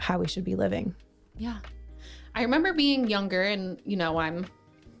how we should be living. Yeah. I remember being younger and, you know,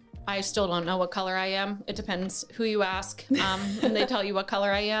 I still don't know what color I am. It depends who you ask. And they tell you what color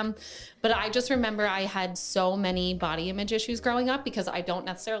I am. But I just remember I had so many body image issues growing up because I don't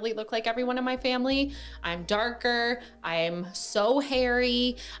necessarily look like everyone in my family. I'm darker. I'm so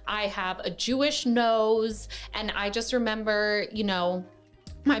hairy. I have a Jewish nose. And I just remember, you know,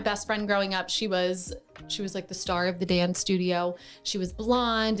 my best friend growing up, she was like the star of the dance studio. She was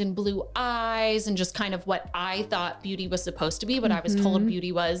blonde and blue eyes and just kind of what I thought beauty was supposed to be, what I was told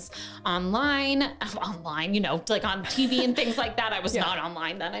beauty was online, you know, like on TV and things like that. I was not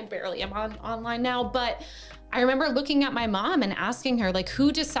online then. I barely am online now. But I remember looking at my mom and asking her, like,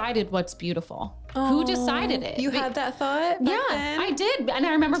 who decided what's beautiful? Who decided it? You had that thought back then? I did. And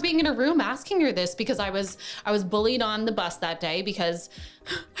I remember being in a room asking her this because I was bullied on the bus that day because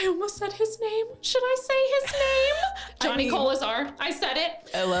I almost said his name. Should I say his name? Johnny Colazar. I said it.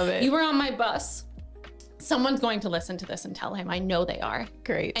 I love it. You were on my bus. Someone's going to listen to this and tell him. I know they are.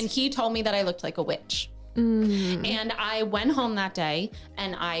 Great. And he told me that I looked like a witch. And I went home that day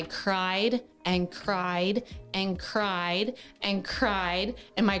and I cried and cried and cried and cried.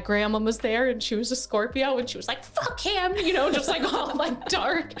 And my grandma was there and she was a Scorpio and she was like, fuck him, you know, just like all like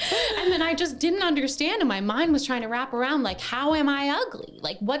dark. And then I just didn't understand. And my mind was trying to wrap around like, how am I ugly?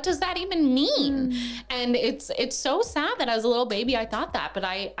 Like, what does that even mean? And it's so sad that as a little baby, I thought that, but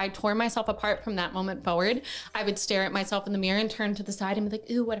I tore myself apart from that moment forward. I would stare at myself in the mirror and turn to the side and be like,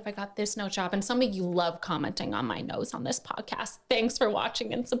 ooh, what if I got this nose job? And some of you love commenting on my nose on this podcast. Thanks for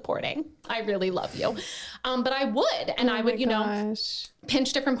watching and supporting. I really love you. But I would, and I would, you know,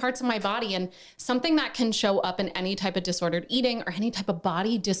 pinch different parts of my body. And something that can show up in any type of disordered eating or any type of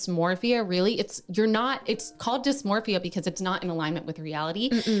body dysmorphia, really, it's called dysmorphia because it's not in alignment with reality.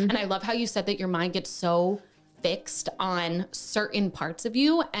 And I love how you said that your mind gets so fixed on certain parts of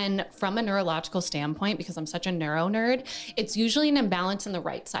you. And from a neurological standpoint, because I'm such a neuro nerd, it's usually an imbalance in the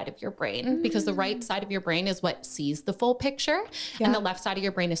right side of your brain because the right side of your brain is what sees the full picture. And the left side of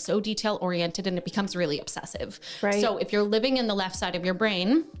your brain is so detail oriented and it becomes really obsessive. So if you're living in the left side of your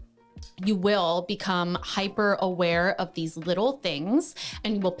brain, you will become hyper aware of these little things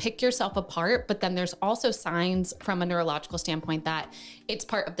and you will pick yourself apart. But then there's also signs from a neurological standpoint that it's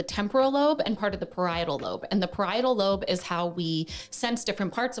part of the temporal lobe and part of the parietal lobe. And the parietal lobe is how we sense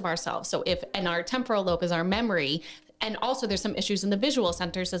different parts of ourselves. So and our temporal lobe is our memory. And also there's some issues in the visual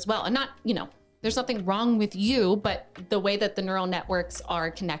centers as well. And not, you know, there's nothing wrong with you, but the way that the neural networks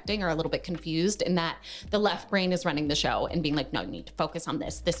are connecting are a little bit confused in that the left brain is running the show and being like, no, you need to focus on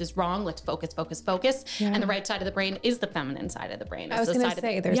this. This is wrong. Let's focus, focus, focus. And the right side of the brain is the feminine side of the brain. I was going to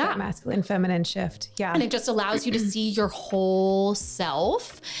say there's that masculine feminine shift. And it just allows you to see your whole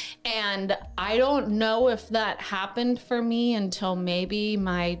self. And I don't know if that happened for me until maybe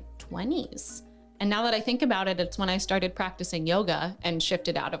my 20s. And now that I think about it, it's when I started practicing yoga and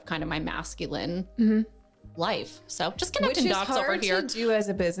shifted out of kind of my masculine life. So just connecting dots over here. Which is hard to do as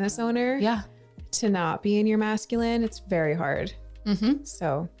a business owner. To not be in your masculine. It's very hard.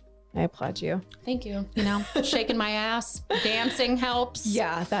 So I applaud you. Thank you. You know, shaking my ass, dancing helps.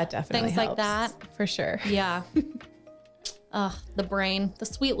 Yeah, that definitely Things helps. like that. For sure. Yeah. The brain, the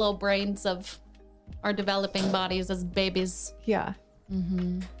sweet little brains of our developing bodies as babies. Yeah.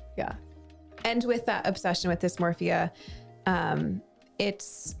 Yeah. And with that obsession with dysmorphia,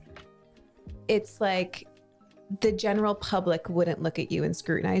 it's like the general public wouldn't look at you and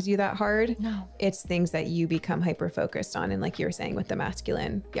scrutinize you that hard. No. It's things that you become hyper-focused on. And like you were saying with the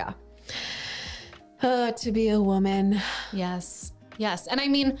masculine. Yeah. To be a woman. Yes. Yes. And I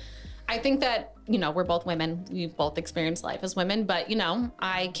mean, I think that, you know, we're both women. We've both experienced life as women, but you know,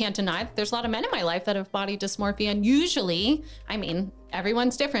 I can't deny that there's a lot of men in my life that have body dysmorphia. And usually, I mean,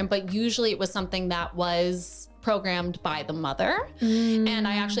 everyone's different, but usually it was something that was programmed by the mother. And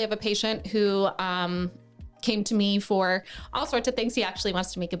I actually have a patient who, came to me for all sorts of things. He actually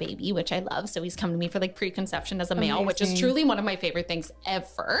wants to make a baby, which I love. So he's come to me for like preconception as a male, which is truly one of my favorite things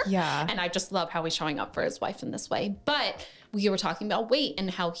ever. Yeah. And I just love how he's showing up for his wife in this way. But we were talking about weight and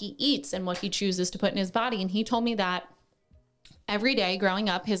how he eats and what he chooses to put in his body. And he told me that every day growing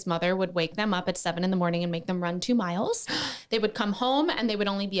up, his mother would wake them up at 7 a.m. and make them run 2 miles. They would come home and they would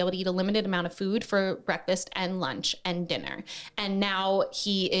only be able to eat a limited amount of food for breakfast and lunch and dinner. And now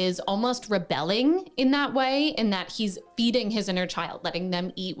he is almost rebelling in that way, in that he's feeding his inner child, letting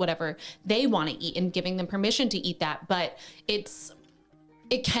them eat whatever they want to eat and giving them permission to eat that. But it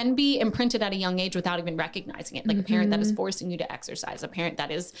can be imprinted at a young age without even recognizing it. Like a parent that is forcing you to exercise, a parent that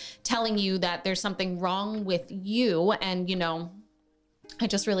is telling you that there's something wrong with you. And, you know, I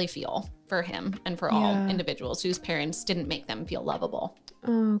just really feel for him and for all individuals whose parents didn't make them feel lovable.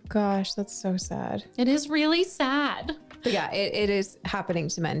 Oh gosh, that's so sad. It is really sad. But yeah, it is happening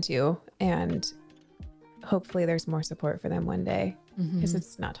to men too. And hopefully there's more support for them one day because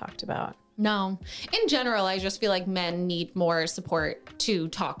it's not talked about. No. In general, I just feel like men need more support to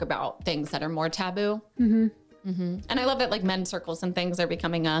talk about things that are more taboo. And I love that like men's circles and things are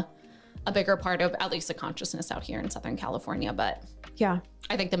becoming a bigger part of at least the consciousness out here in Southern California. But yeah,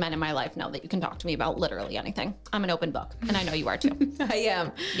 I think the men in my life know that you can talk to me about literally anything. I'm an open book, and I know you are too. I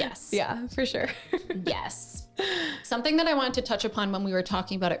am. Yes. Yeah, for sure. Yes. Something that I wanted to touch upon when we were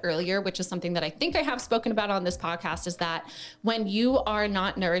talking about it earlier, which is something that I think I have spoken about on this podcast, is that when you are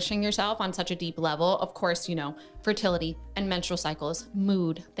not nourishing yourself on such a deep level, of course, you know, fertility and menstrual cycles,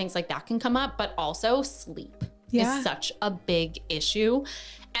 mood, things like that can come up, but also sleep is such a big issue.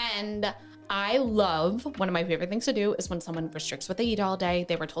 And I love, one of my favorite things to do is when someone restricts what they eat all day.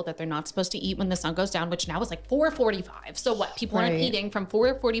 They were told that they're not supposed to eat when the sun goes down, which now is like 4:45. So what? People aren't eating from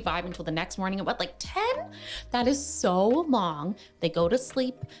 4:45 until the next morning at what, like 10? That is so long. They go to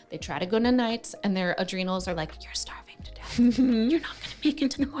sleep, they try to go to nights, and their adrenals are like, you're starving to death. You're not gonna make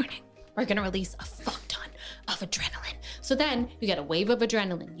it to the morning. We're gonna release a fuck ton of adrenaline. So then you get a wave of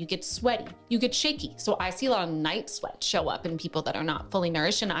adrenaline, you get sweaty, you get shaky. So I see a lot of night sweat show up in people that are not fully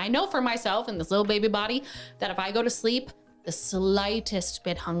nourished. And I know for myself in this little baby body that if I go to sleep the slightest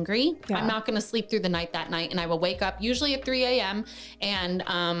bit hungry, I'm not gonna sleep through the night that night. And I will wake up usually at 3 a.m.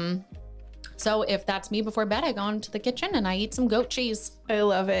 And so if that's me before bed, I go into the kitchen and I eat some goat cheese. I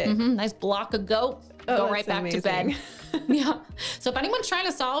love it. Nice block of goat. Go right back to bed. Yeah. So if anyone's trying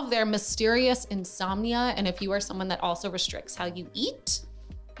to solve their mysterious insomnia, and if you are someone that also restricts how you eat,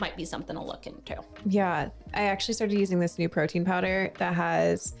 might be something to look into. Yeah. I actually started using this new protein powder that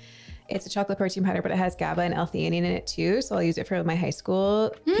has, it's a chocolate protein powder, but it has GABA and L-theanine in it too. So I'll use it for my high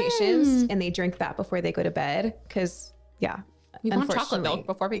school patients, and they drink that before they go to bed. Cause we want chocolate milk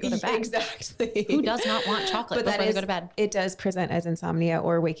before we go to bed. Exactly. Who does not want chocolate before they go to bed? It does present as insomnia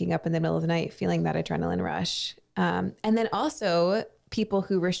or waking up in the middle of the night feeling that adrenaline rush. And then also people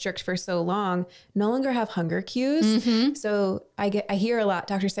who restrict for so long no longer have hunger cues. So I hear a lot,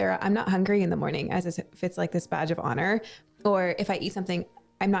 Dr. Cerra, I'm not hungry in the morning, as if it's like this badge of honor. Or if I eat something,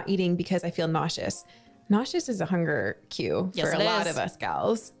 I'm not eating because I feel nauseous. Nauseous is a hunger cue for a lot of us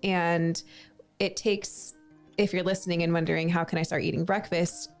gals. And it takes, if you're listening and wondering, how can I start eating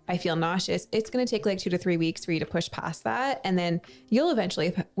breakfast? I feel nauseous. It's going to take like 2 to 3 weeks for you to push past that. And then you'll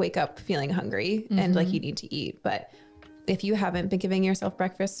eventually wake up feeling hungry and like you need to eat. But if you haven't been giving yourself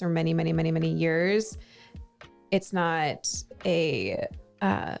breakfast for many, many, many, many years, it's not a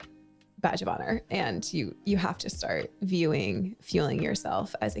badge of honor. And you have to start viewing fueling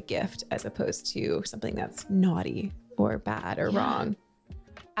yourself as a gift as opposed to something that's naughty or bad or wrong.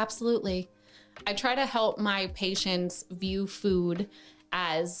 Absolutely. I try to help my patients view food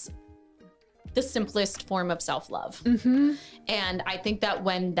as the simplest form of self-love. And I think that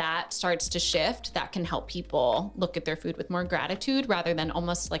when that starts to shift, that can help people look at their food with more gratitude rather than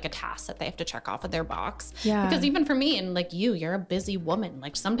almost like a task that they have to check off of their box. Because even for me, and like you're a busy woman.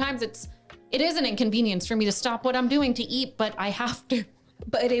 Like sometimes it is an inconvenience for me to stop what I'm doing to eat, but I have to.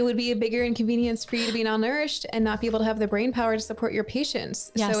 But it would be a bigger inconvenience for you to be malnourished and not be able to have the brain power to support your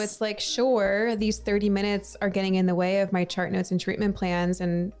patients. Yes. So it's like, sure, these 30 minutes are getting in the way of my chart notes and treatment plans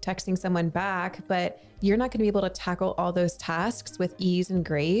and texting someone back, but you're not going to be able to tackle all those tasks with ease and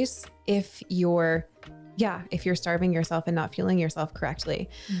grace if you're starving yourself and not fueling yourself correctly.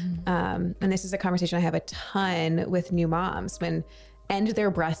 And this is a conversation I have a ton with new moms when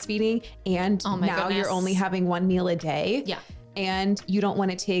they're breastfeeding and now you're only having one meal a day. Yeah. And you don't want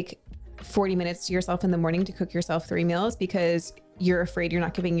to take 40 minutes to yourself in the morning to cook yourself 3 meals because you're afraid you're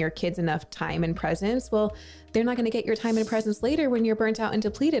not giving your kids enough time and presence. Well, they're not going to get your time and presence later when you're burnt out and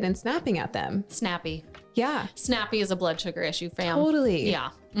depleted and snapping at them. Snappy. Yeah. Snappy is a blood sugar issue, fam. Totally. Yeah.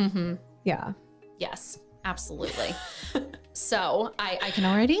 Mm-hmm. Yeah. Yes, absolutely. So I can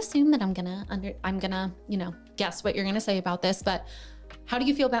already assume that I'm gonna, guess what you're gonna say about this, but how do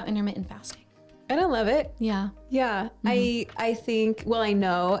you feel about intermittent fasting? I don't love it. Yeah. Yeah. I think, well, I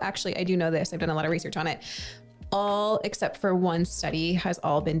know, actually, I do know this. I've done a lot of research on it. All except for one study has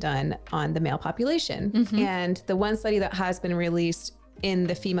all been done on the male population. And the one study that has been released in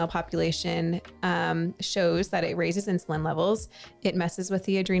the female population shows that it raises insulin levels. It messes with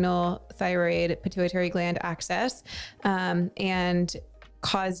the adrenal, thyroid, pituitary gland axis, and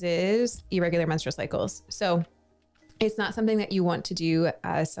causes irregular menstrual cycles. So it's not something that you want to do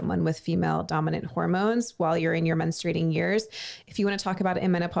as someone with female dominant hormones while you're in your menstruating years. If you want to talk about it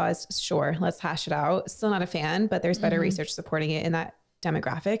in menopause, sure, let's hash it out. Still not a fan, but there's better research supporting it in that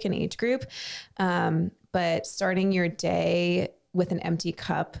demographic and age group. But starting your day with an empty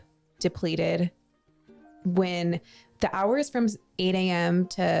cup, depleted, when the hours from 8 a.m.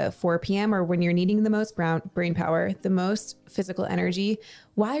 to 4 p.m. are when you're needing the most brain power, the most physical energy.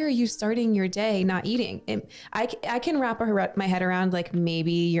 Why are you starting your day not eating? I can wrap my head around, like,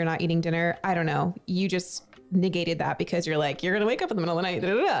 maybe you're not eating dinner. I don't know. You just negated that because you're like, you're going to wake up in the middle of the night.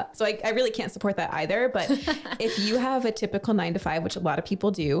 Da, da, da. So I really can't support that either. But if you have a typical 9 to 5, which a lot of people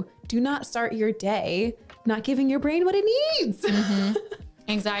do not start your day not giving your brain what it needs.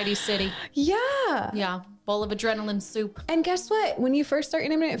 Anxiety city. Yeah. Yeah. Bowl of adrenaline soup. And guess what? When you first start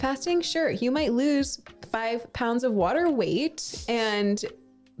intermittent fasting, sure, you might lose 5 pounds of water weight and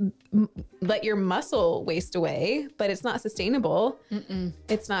let your muscle waste away, but it's not sustainable.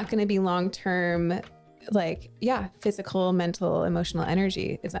 It's not going to be long-term, physical, mental, emotional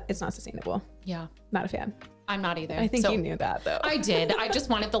energy. It's not sustainable. Yeah. Not a fan. I'm not either. I think you knew that though. I did. I just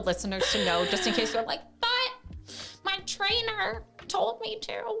wanted the listeners to know, just in case you're like, but my trainer told me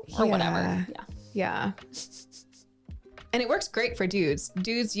to, or whatever. Yeah. And it works great for dudes.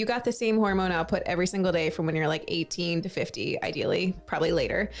 Dudes, you got the same hormone output every single day from when you're like 18 to 50, ideally, probably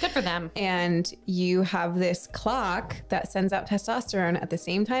later. Good for them. And you have this clock that sends out testosterone at the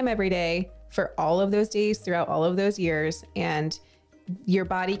same time every day for all of those days throughout all of those years. And your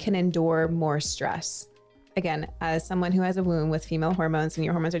body can endure more stress. Again, as someone who has a womb with female hormones and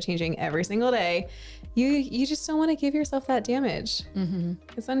your hormones are changing every single day, you just don't want to give yourself that damage.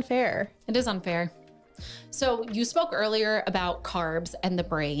 It's unfair. It is unfair. So you spoke earlier about carbs and the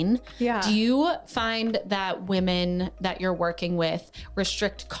brain. Yeah. Do you find that women that you're working with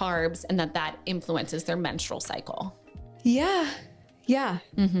restrict carbs and that influences their menstrual cycle? Yeah. Yeah.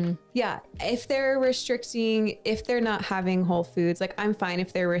 Yeah. If they're not having whole foods, like, I'm fine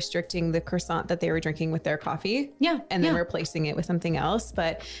if they're restricting the croissant that they were drinking with their coffee. Yeah. And then replacing it with something else.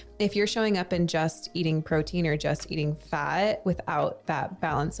 But if you're showing up and just eating protein or just eating fat without that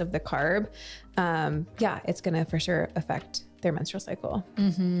balance of the carb, it's going to for sure affect their menstrual cycle.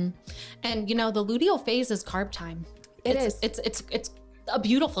 And the luteal phase is carb time. It's a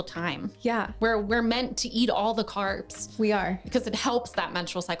beautiful time. Yeah. We're meant to eat all the carbs. We are. Because it helps that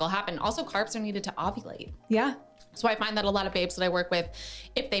menstrual cycle happen. Also, carbs are needed to ovulate. Yeah. So I find that a lot of babes that I work with,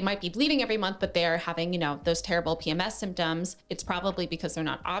 if they might be bleeding every month, but they're having, those terrible PMS symptoms, it's probably because they're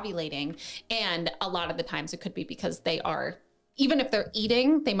not ovulating. And a lot of the times it could be because they are, even if they're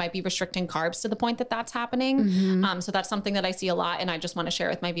eating, they might be restricting carbs to the point that that's happening. So that's something that I see a lot. And I just want to share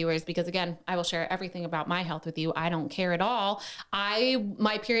with my viewers, because again, I will share everything about my health with you. I don't care at all.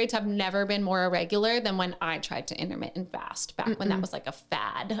 My periods have never been more irregular than when I tried to intermittent fast back when that was like a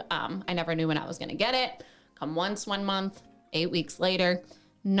fad. I never knew when I was going to get it. Come once 1 month, 8 weeks later,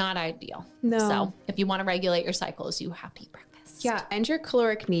 not ideal. No. So if you want to regulate your cycles, you have to eat breakfast. Yeah. And your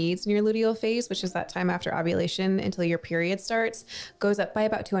caloric needs in your luteal phase, which is that time after ovulation until your period starts, goes up by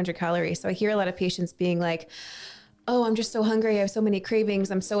about 200 calories. So I hear a lot of patients being like, oh, I'm just so hungry. I have so many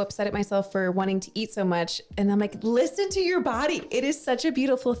cravings. I'm so upset at myself for wanting to eat so much. And I'm like, listen to your body. It is such a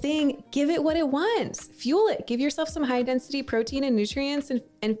beautiful thing. Give it what it wants. Fuel it. Give yourself some high density protein and nutrients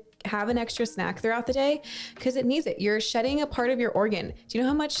and have an extra snack throughout the day because it needs it. You're shedding a part of your organ. Do you know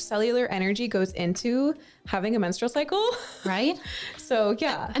how much cellular energy goes into having a menstrual cycle? Right? So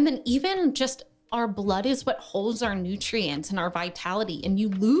yeah. And then even just our blood is what holds our nutrients and our vitality, and you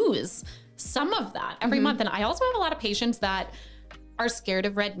lose some of that every month. And I also have a lot of patients that are scared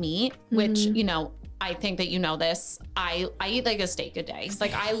of red meat, which, you know, I think that you know this. I eat like a steak a day.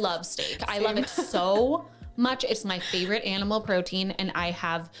 Like I love steak. I love it so much. It's my favorite animal protein, and I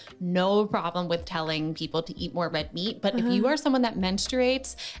have no problem with telling people to eat more red meat. But if you are someone that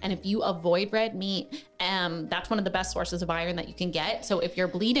menstruates and if you avoid red meat, that's one of the best sources of iron that you can get. So if you're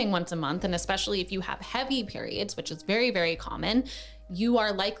bleeding once a month, and especially if you have heavy periods, which is very, very common, you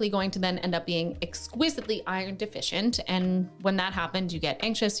are likely going to then end up being exquisitely iron deficient. And when that happens, you get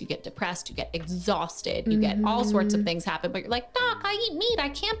anxious, you get depressed, you get exhausted, you get all sorts of things happen. But you're like, Doc, I eat meat. I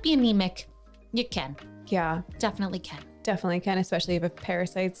can't be anemic. You can. Yeah. Definitely can. Definitely can, especially if a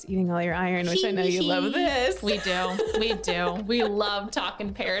parasite's eating all your iron, which I know you love this. We do. We do. We love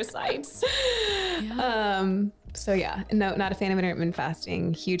talking parasites. Yeah. So yeah, no, not a fan of intermittent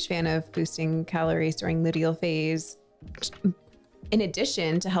fasting. Huge fan of boosting calories during luteal phase, in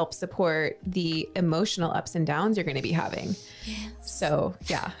addition to help support the emotional ups and downs you're going to be having. Yes. So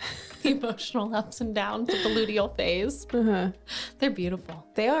yeah. Emotional ups and downs of the luteal phase. They're beautiful.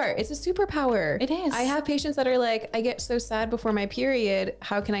 They are. It's a superpower. It is. I have patients that are like, I get so sad before my period.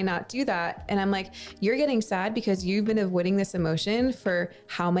 How can I not do that? And I'm like, you're getting sad because you've been avoiding this emotion for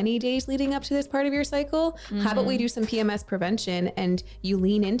how many days leading up to this part of your cycle? How about we do some PMS prevention and you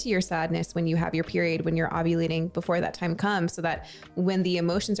lean into your sadness when you have your period, when you're ovulating before that time comes, so that when the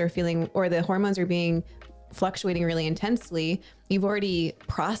emotions are feeling or the hormones are being fluctuating really intensely, you've already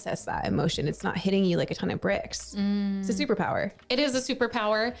processed that emotion. It's not hitting you like a ton of bricks. It's a superpower. It is a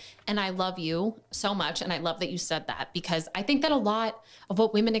superpower. And I love you so much. And I love that you said that, because I think that a lot of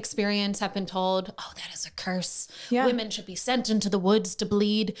what women experience have been told, oh, that is a curse. Yeah. Women should be sent into the woods to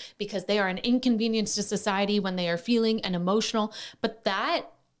bleed because they are an inconvenience to society when they are feeling and emotional. But that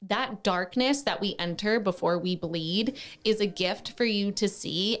darkness that we enter before we bleed is a gift for you to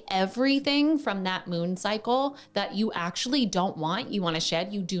see everything from that moon cycle that you actually don't want. You want to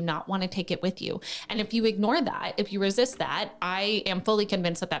shed. You do not want to take it with you. And if you ignore that, if you resist that, I am fully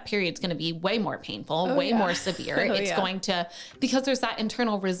convinced that that period is going to be way more painful, way more severe. It's going to, because there's that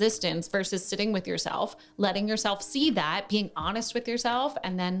internal resistance versus sitting with yourself, letting yourself see that, being honest with yourself,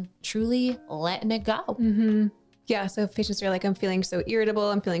 and then truly letting it go. Yeah. So if patients are like, I'm feeling so irritable,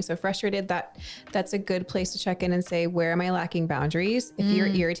 I'm feeling so frustrated, that's a good place to check in and say, where am I lacking boundaries? If you're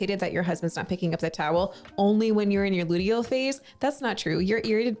irritated that your husband's not picking up the towel only when you're in your luteal phase, that's not true. You're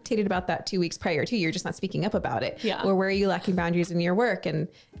irritated about that 2 weeks prior to, you're just not speaking up about it. Yeah. Or where are you lacking boundaries in your work? And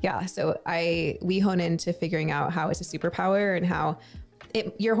yeah, so we hone into figuring out how it's a superpower and how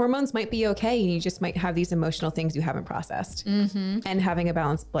your hormones might be okay, and you just might have these emotional things you haven't processed. And having a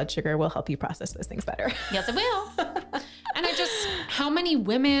balanced blood sugar will help you process those things better. Yes, it will. And how many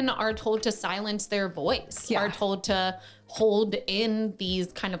women are told to silence their voice, are told to hold in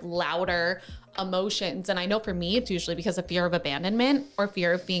these kind of louder emotions. And I know for me, it's usually because of fear of abandonment or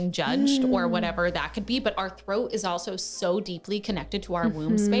fear of being judged or whatever that could be. But our throat is also so deeply connected to our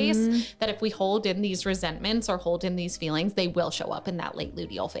womb space that if we hold in these resentments or hold in these feelings, they will show up in that late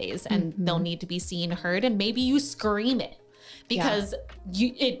luteal phase, and they'll need to be seen, heard, and maybe you scream it. Because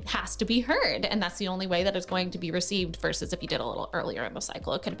it has to be heard. And that's the only way that it's going to be received, versus if you did a little earlier in the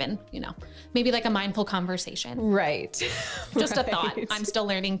cycle. It could have been, maybe like a mindful conversation. Right. Just a thought. I'm still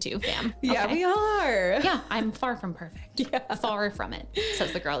learning too, fam. Yeah, we all are. Yeah, I'm far from perfect. Yeah. Far from it,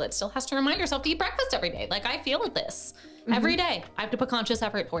 says the girl that still has to remind herself to eat breakfast every day. Like, I feel this every day. I have to put conscious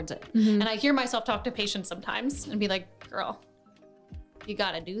effort towards it. And I hear myself talk to patients sometimes and be like, girl, you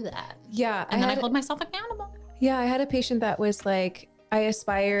got to do that. Yeah. And then I hold myself accountable. Yeah, I had a patient that was like, I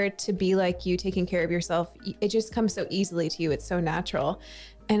aspire to be like you, taking care of yourself. It just comes so easily to you. It's so natural.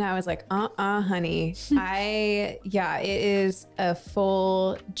 And I was like, honey, it is a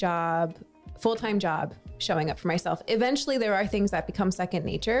full-time job showing up for myself. Eventually there are things that become second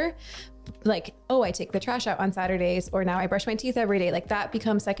nature. Like, oh, I take the trash out on Saturdays, or now I brush my teeth every day. Like, that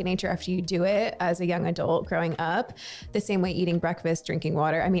becomes second nature after you do it as a young adult growing up. The same way eating breakfast, drinking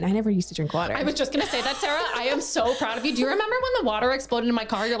water. I mean, I never used to drink water. I was just going to say that, Sarah. I am so proud of you. Do you remember when the water exploded in my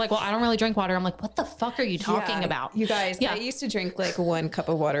car? You're like, well, I don't really drink water. I'm like, what the fuck are you talking about? You guys, I used to drink like 1 cup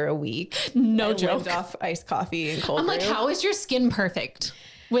of water a week. No I joke. lived off iced coffee and cold I'm like, brew. how is your skin perfect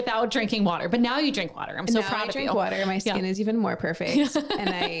without drinking water? But now you drink water. I'm so proud of you. I drink water. My skin is even more perfect. And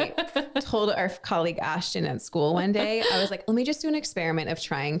I told our colleague Ashton at school one day, I was like, let me just do an experiment of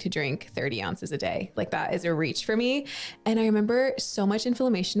trying to drink 30 ounces a day. Like that is a reach for me. And I remember so much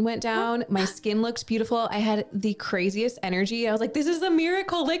inflammation went down. My skin looked beautiful. I had the craziest energy. I was like, this is a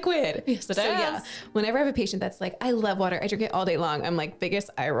miracle liquid. Yes, it is. Yeah, whenever I have a patient that's like, I love water, I drink it all day long, I'm like,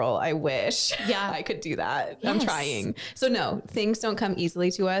 biggest eye roll. I wish I could do that. Yes. I'm trying. So no, things don't come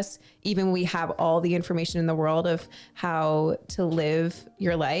easily to us. Even when we have all the information in the world of how to live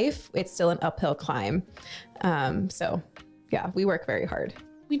your life, it's still an uphill climb. So yeah, we work very hard.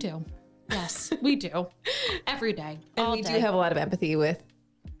 We do. Yes, we do. Every day. And we do have a lot of empathy with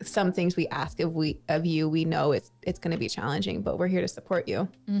some things we ask of you. We know it's going to be challenging, but we're here to support you.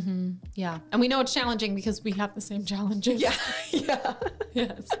 Mm-hmm. Yeah. And we know it's challenging because we have the same challenges. Yeah. Yeah.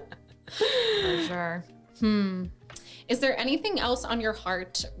 Yes. For sure. Is there anything else on your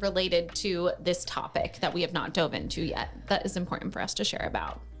heart related to this topic that we have not dove into yet that is important for us to share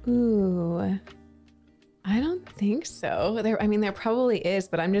about? Ooh, I don't think so. There probably is,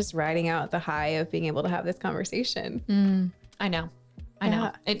 but I'm just riding out the high of being able to have this conversation. I know.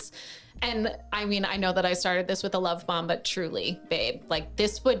 And I know that I started this with a love bomb, but truly, babe, like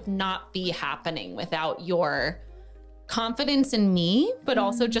this would not be happening without your confidence in me, but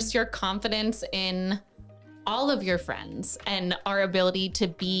also just your confidence in all of your friends and our ability to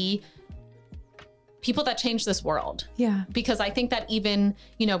be people that change this world. Yeah. Because I think that even,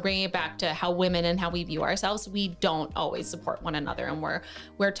 bringing it back to how women and how we view ourselves, we don't always support one another. And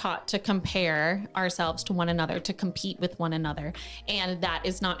we're taught to compare ourselves to one another, to compete with one another. And that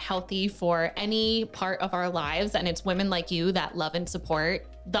is not healthy for any part of our lives. And it's women like you that love and support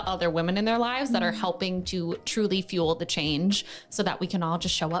the other women in their lives that are helping to truly fuel the change so that we can all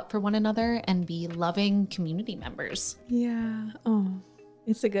just show up for one another and be loving community members. Yeah. Oh,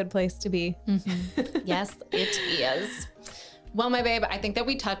 it's a good place to be. Mm-hmm. Yes, it is. Well, my babe, I think that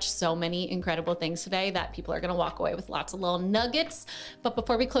we touched so many incredible things today that people are going to walk away with lots of little nuggets. But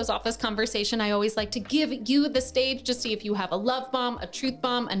before we close off this conversation, I always like to give you the stage to see if you have a love bomb, a truth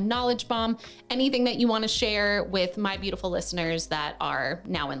bomb, a knowledge bomb, anything that you want to share with my beautiful listeners that are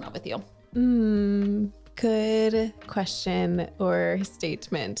now in love with you. Good question or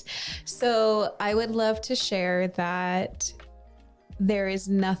statement. So I would love to share that there is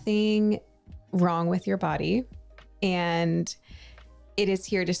nothing wrong with your body, and it is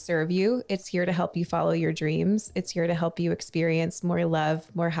here to serve you. It's here to help you follow your dreams. It's here to help you experience more love,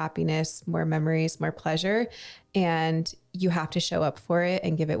 more happiness, more memories, more pleasure. And you have to show up for it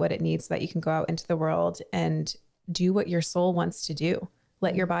and give it what it needs so that you can go out into the world and do what your soul wants to do.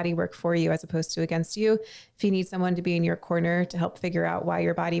 Let your body work for you as opposed to against you. If you need someone to be in your corner to help figure out why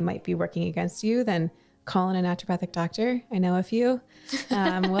your body might be working against you, then call in a naturopathic doctor. I know a few.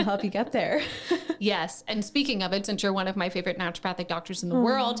 We'll help you get there. Yes. And speaking of it, since you're one of my favorite naturopathic doctors in the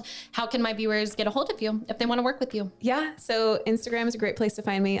world, how can my viewers get a hold of you if they want to work with you? Yeah. So Instagram is a great place to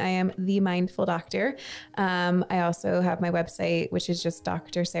find me. I am The Mindful Doctor. I also have my website, which is just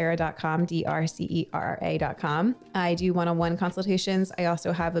drcerra.com, drcera.com. I do one-on-one consultations. I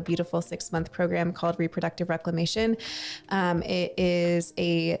also have a beautiful 6-month program called Reproductive Reclamation. It is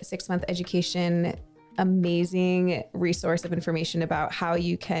a 6-month education, amazing resource of information about how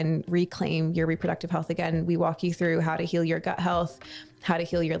you can reclaim your reproductive health again. We walk you through how to heal your gut health, how to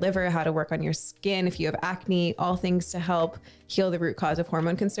heal your liver, how to work on your skin if you have acne, all things to help heal the root cause of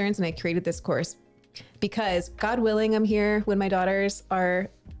hormone concerns. And I created this course because, God willing, I'm here when my daughters are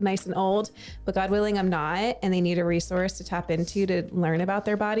nice and old, but God willing, I'm not, and they need a resource to tap into to learn about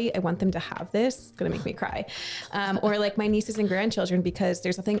their body. I want them to have this. It's going to make me cry. Or like my nieces and grandchildren, because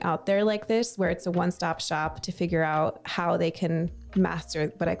there's nothing out there like this where it's a one-stop shop to figure out how they can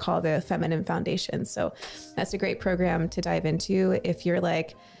master what I call the feminine foundation. So that's a great program to dive into if you're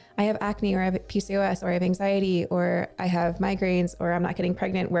like, I have acne, or I have PCOS, or I have anxiety, or I have migraines, or I'm not getting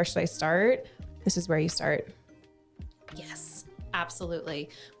pregnant. Where should I start? This is where you start. Yes, absolutely.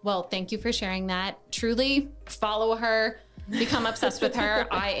 Well, thank you for sharing that. Truly follow her, become obsessed with her.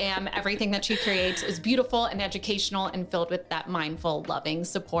 I am. Everything that she creates is beautiful and educational and filled with that mindful, loving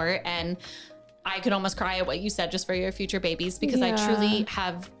support. And I could almost cry at what you said just for your future babies, because I truly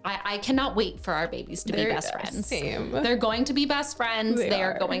have, I cannot wait for our babies to be best friends. Same. They're going to be best friends. They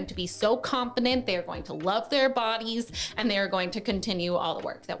are going to be so confident. They are going to love their bodies, and they are going to continue all the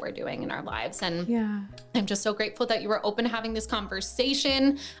work that we're doing in our lives. And I'm just so grateful that you were open to having this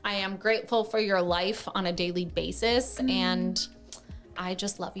conversation. I am grateful for your life on a daily basis. And I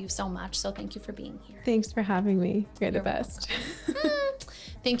just love you so much. So thank you for being here. Thanks for having me. You're the best.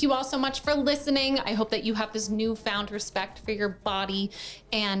 Thank you all so much for listening. I hope that you have this newfound respect for your body.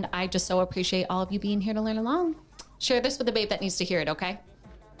 And I just so appreciate all of you being here to learn along. Share this with a babe that needs to hear it, okay?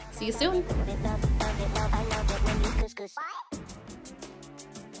 See you soon.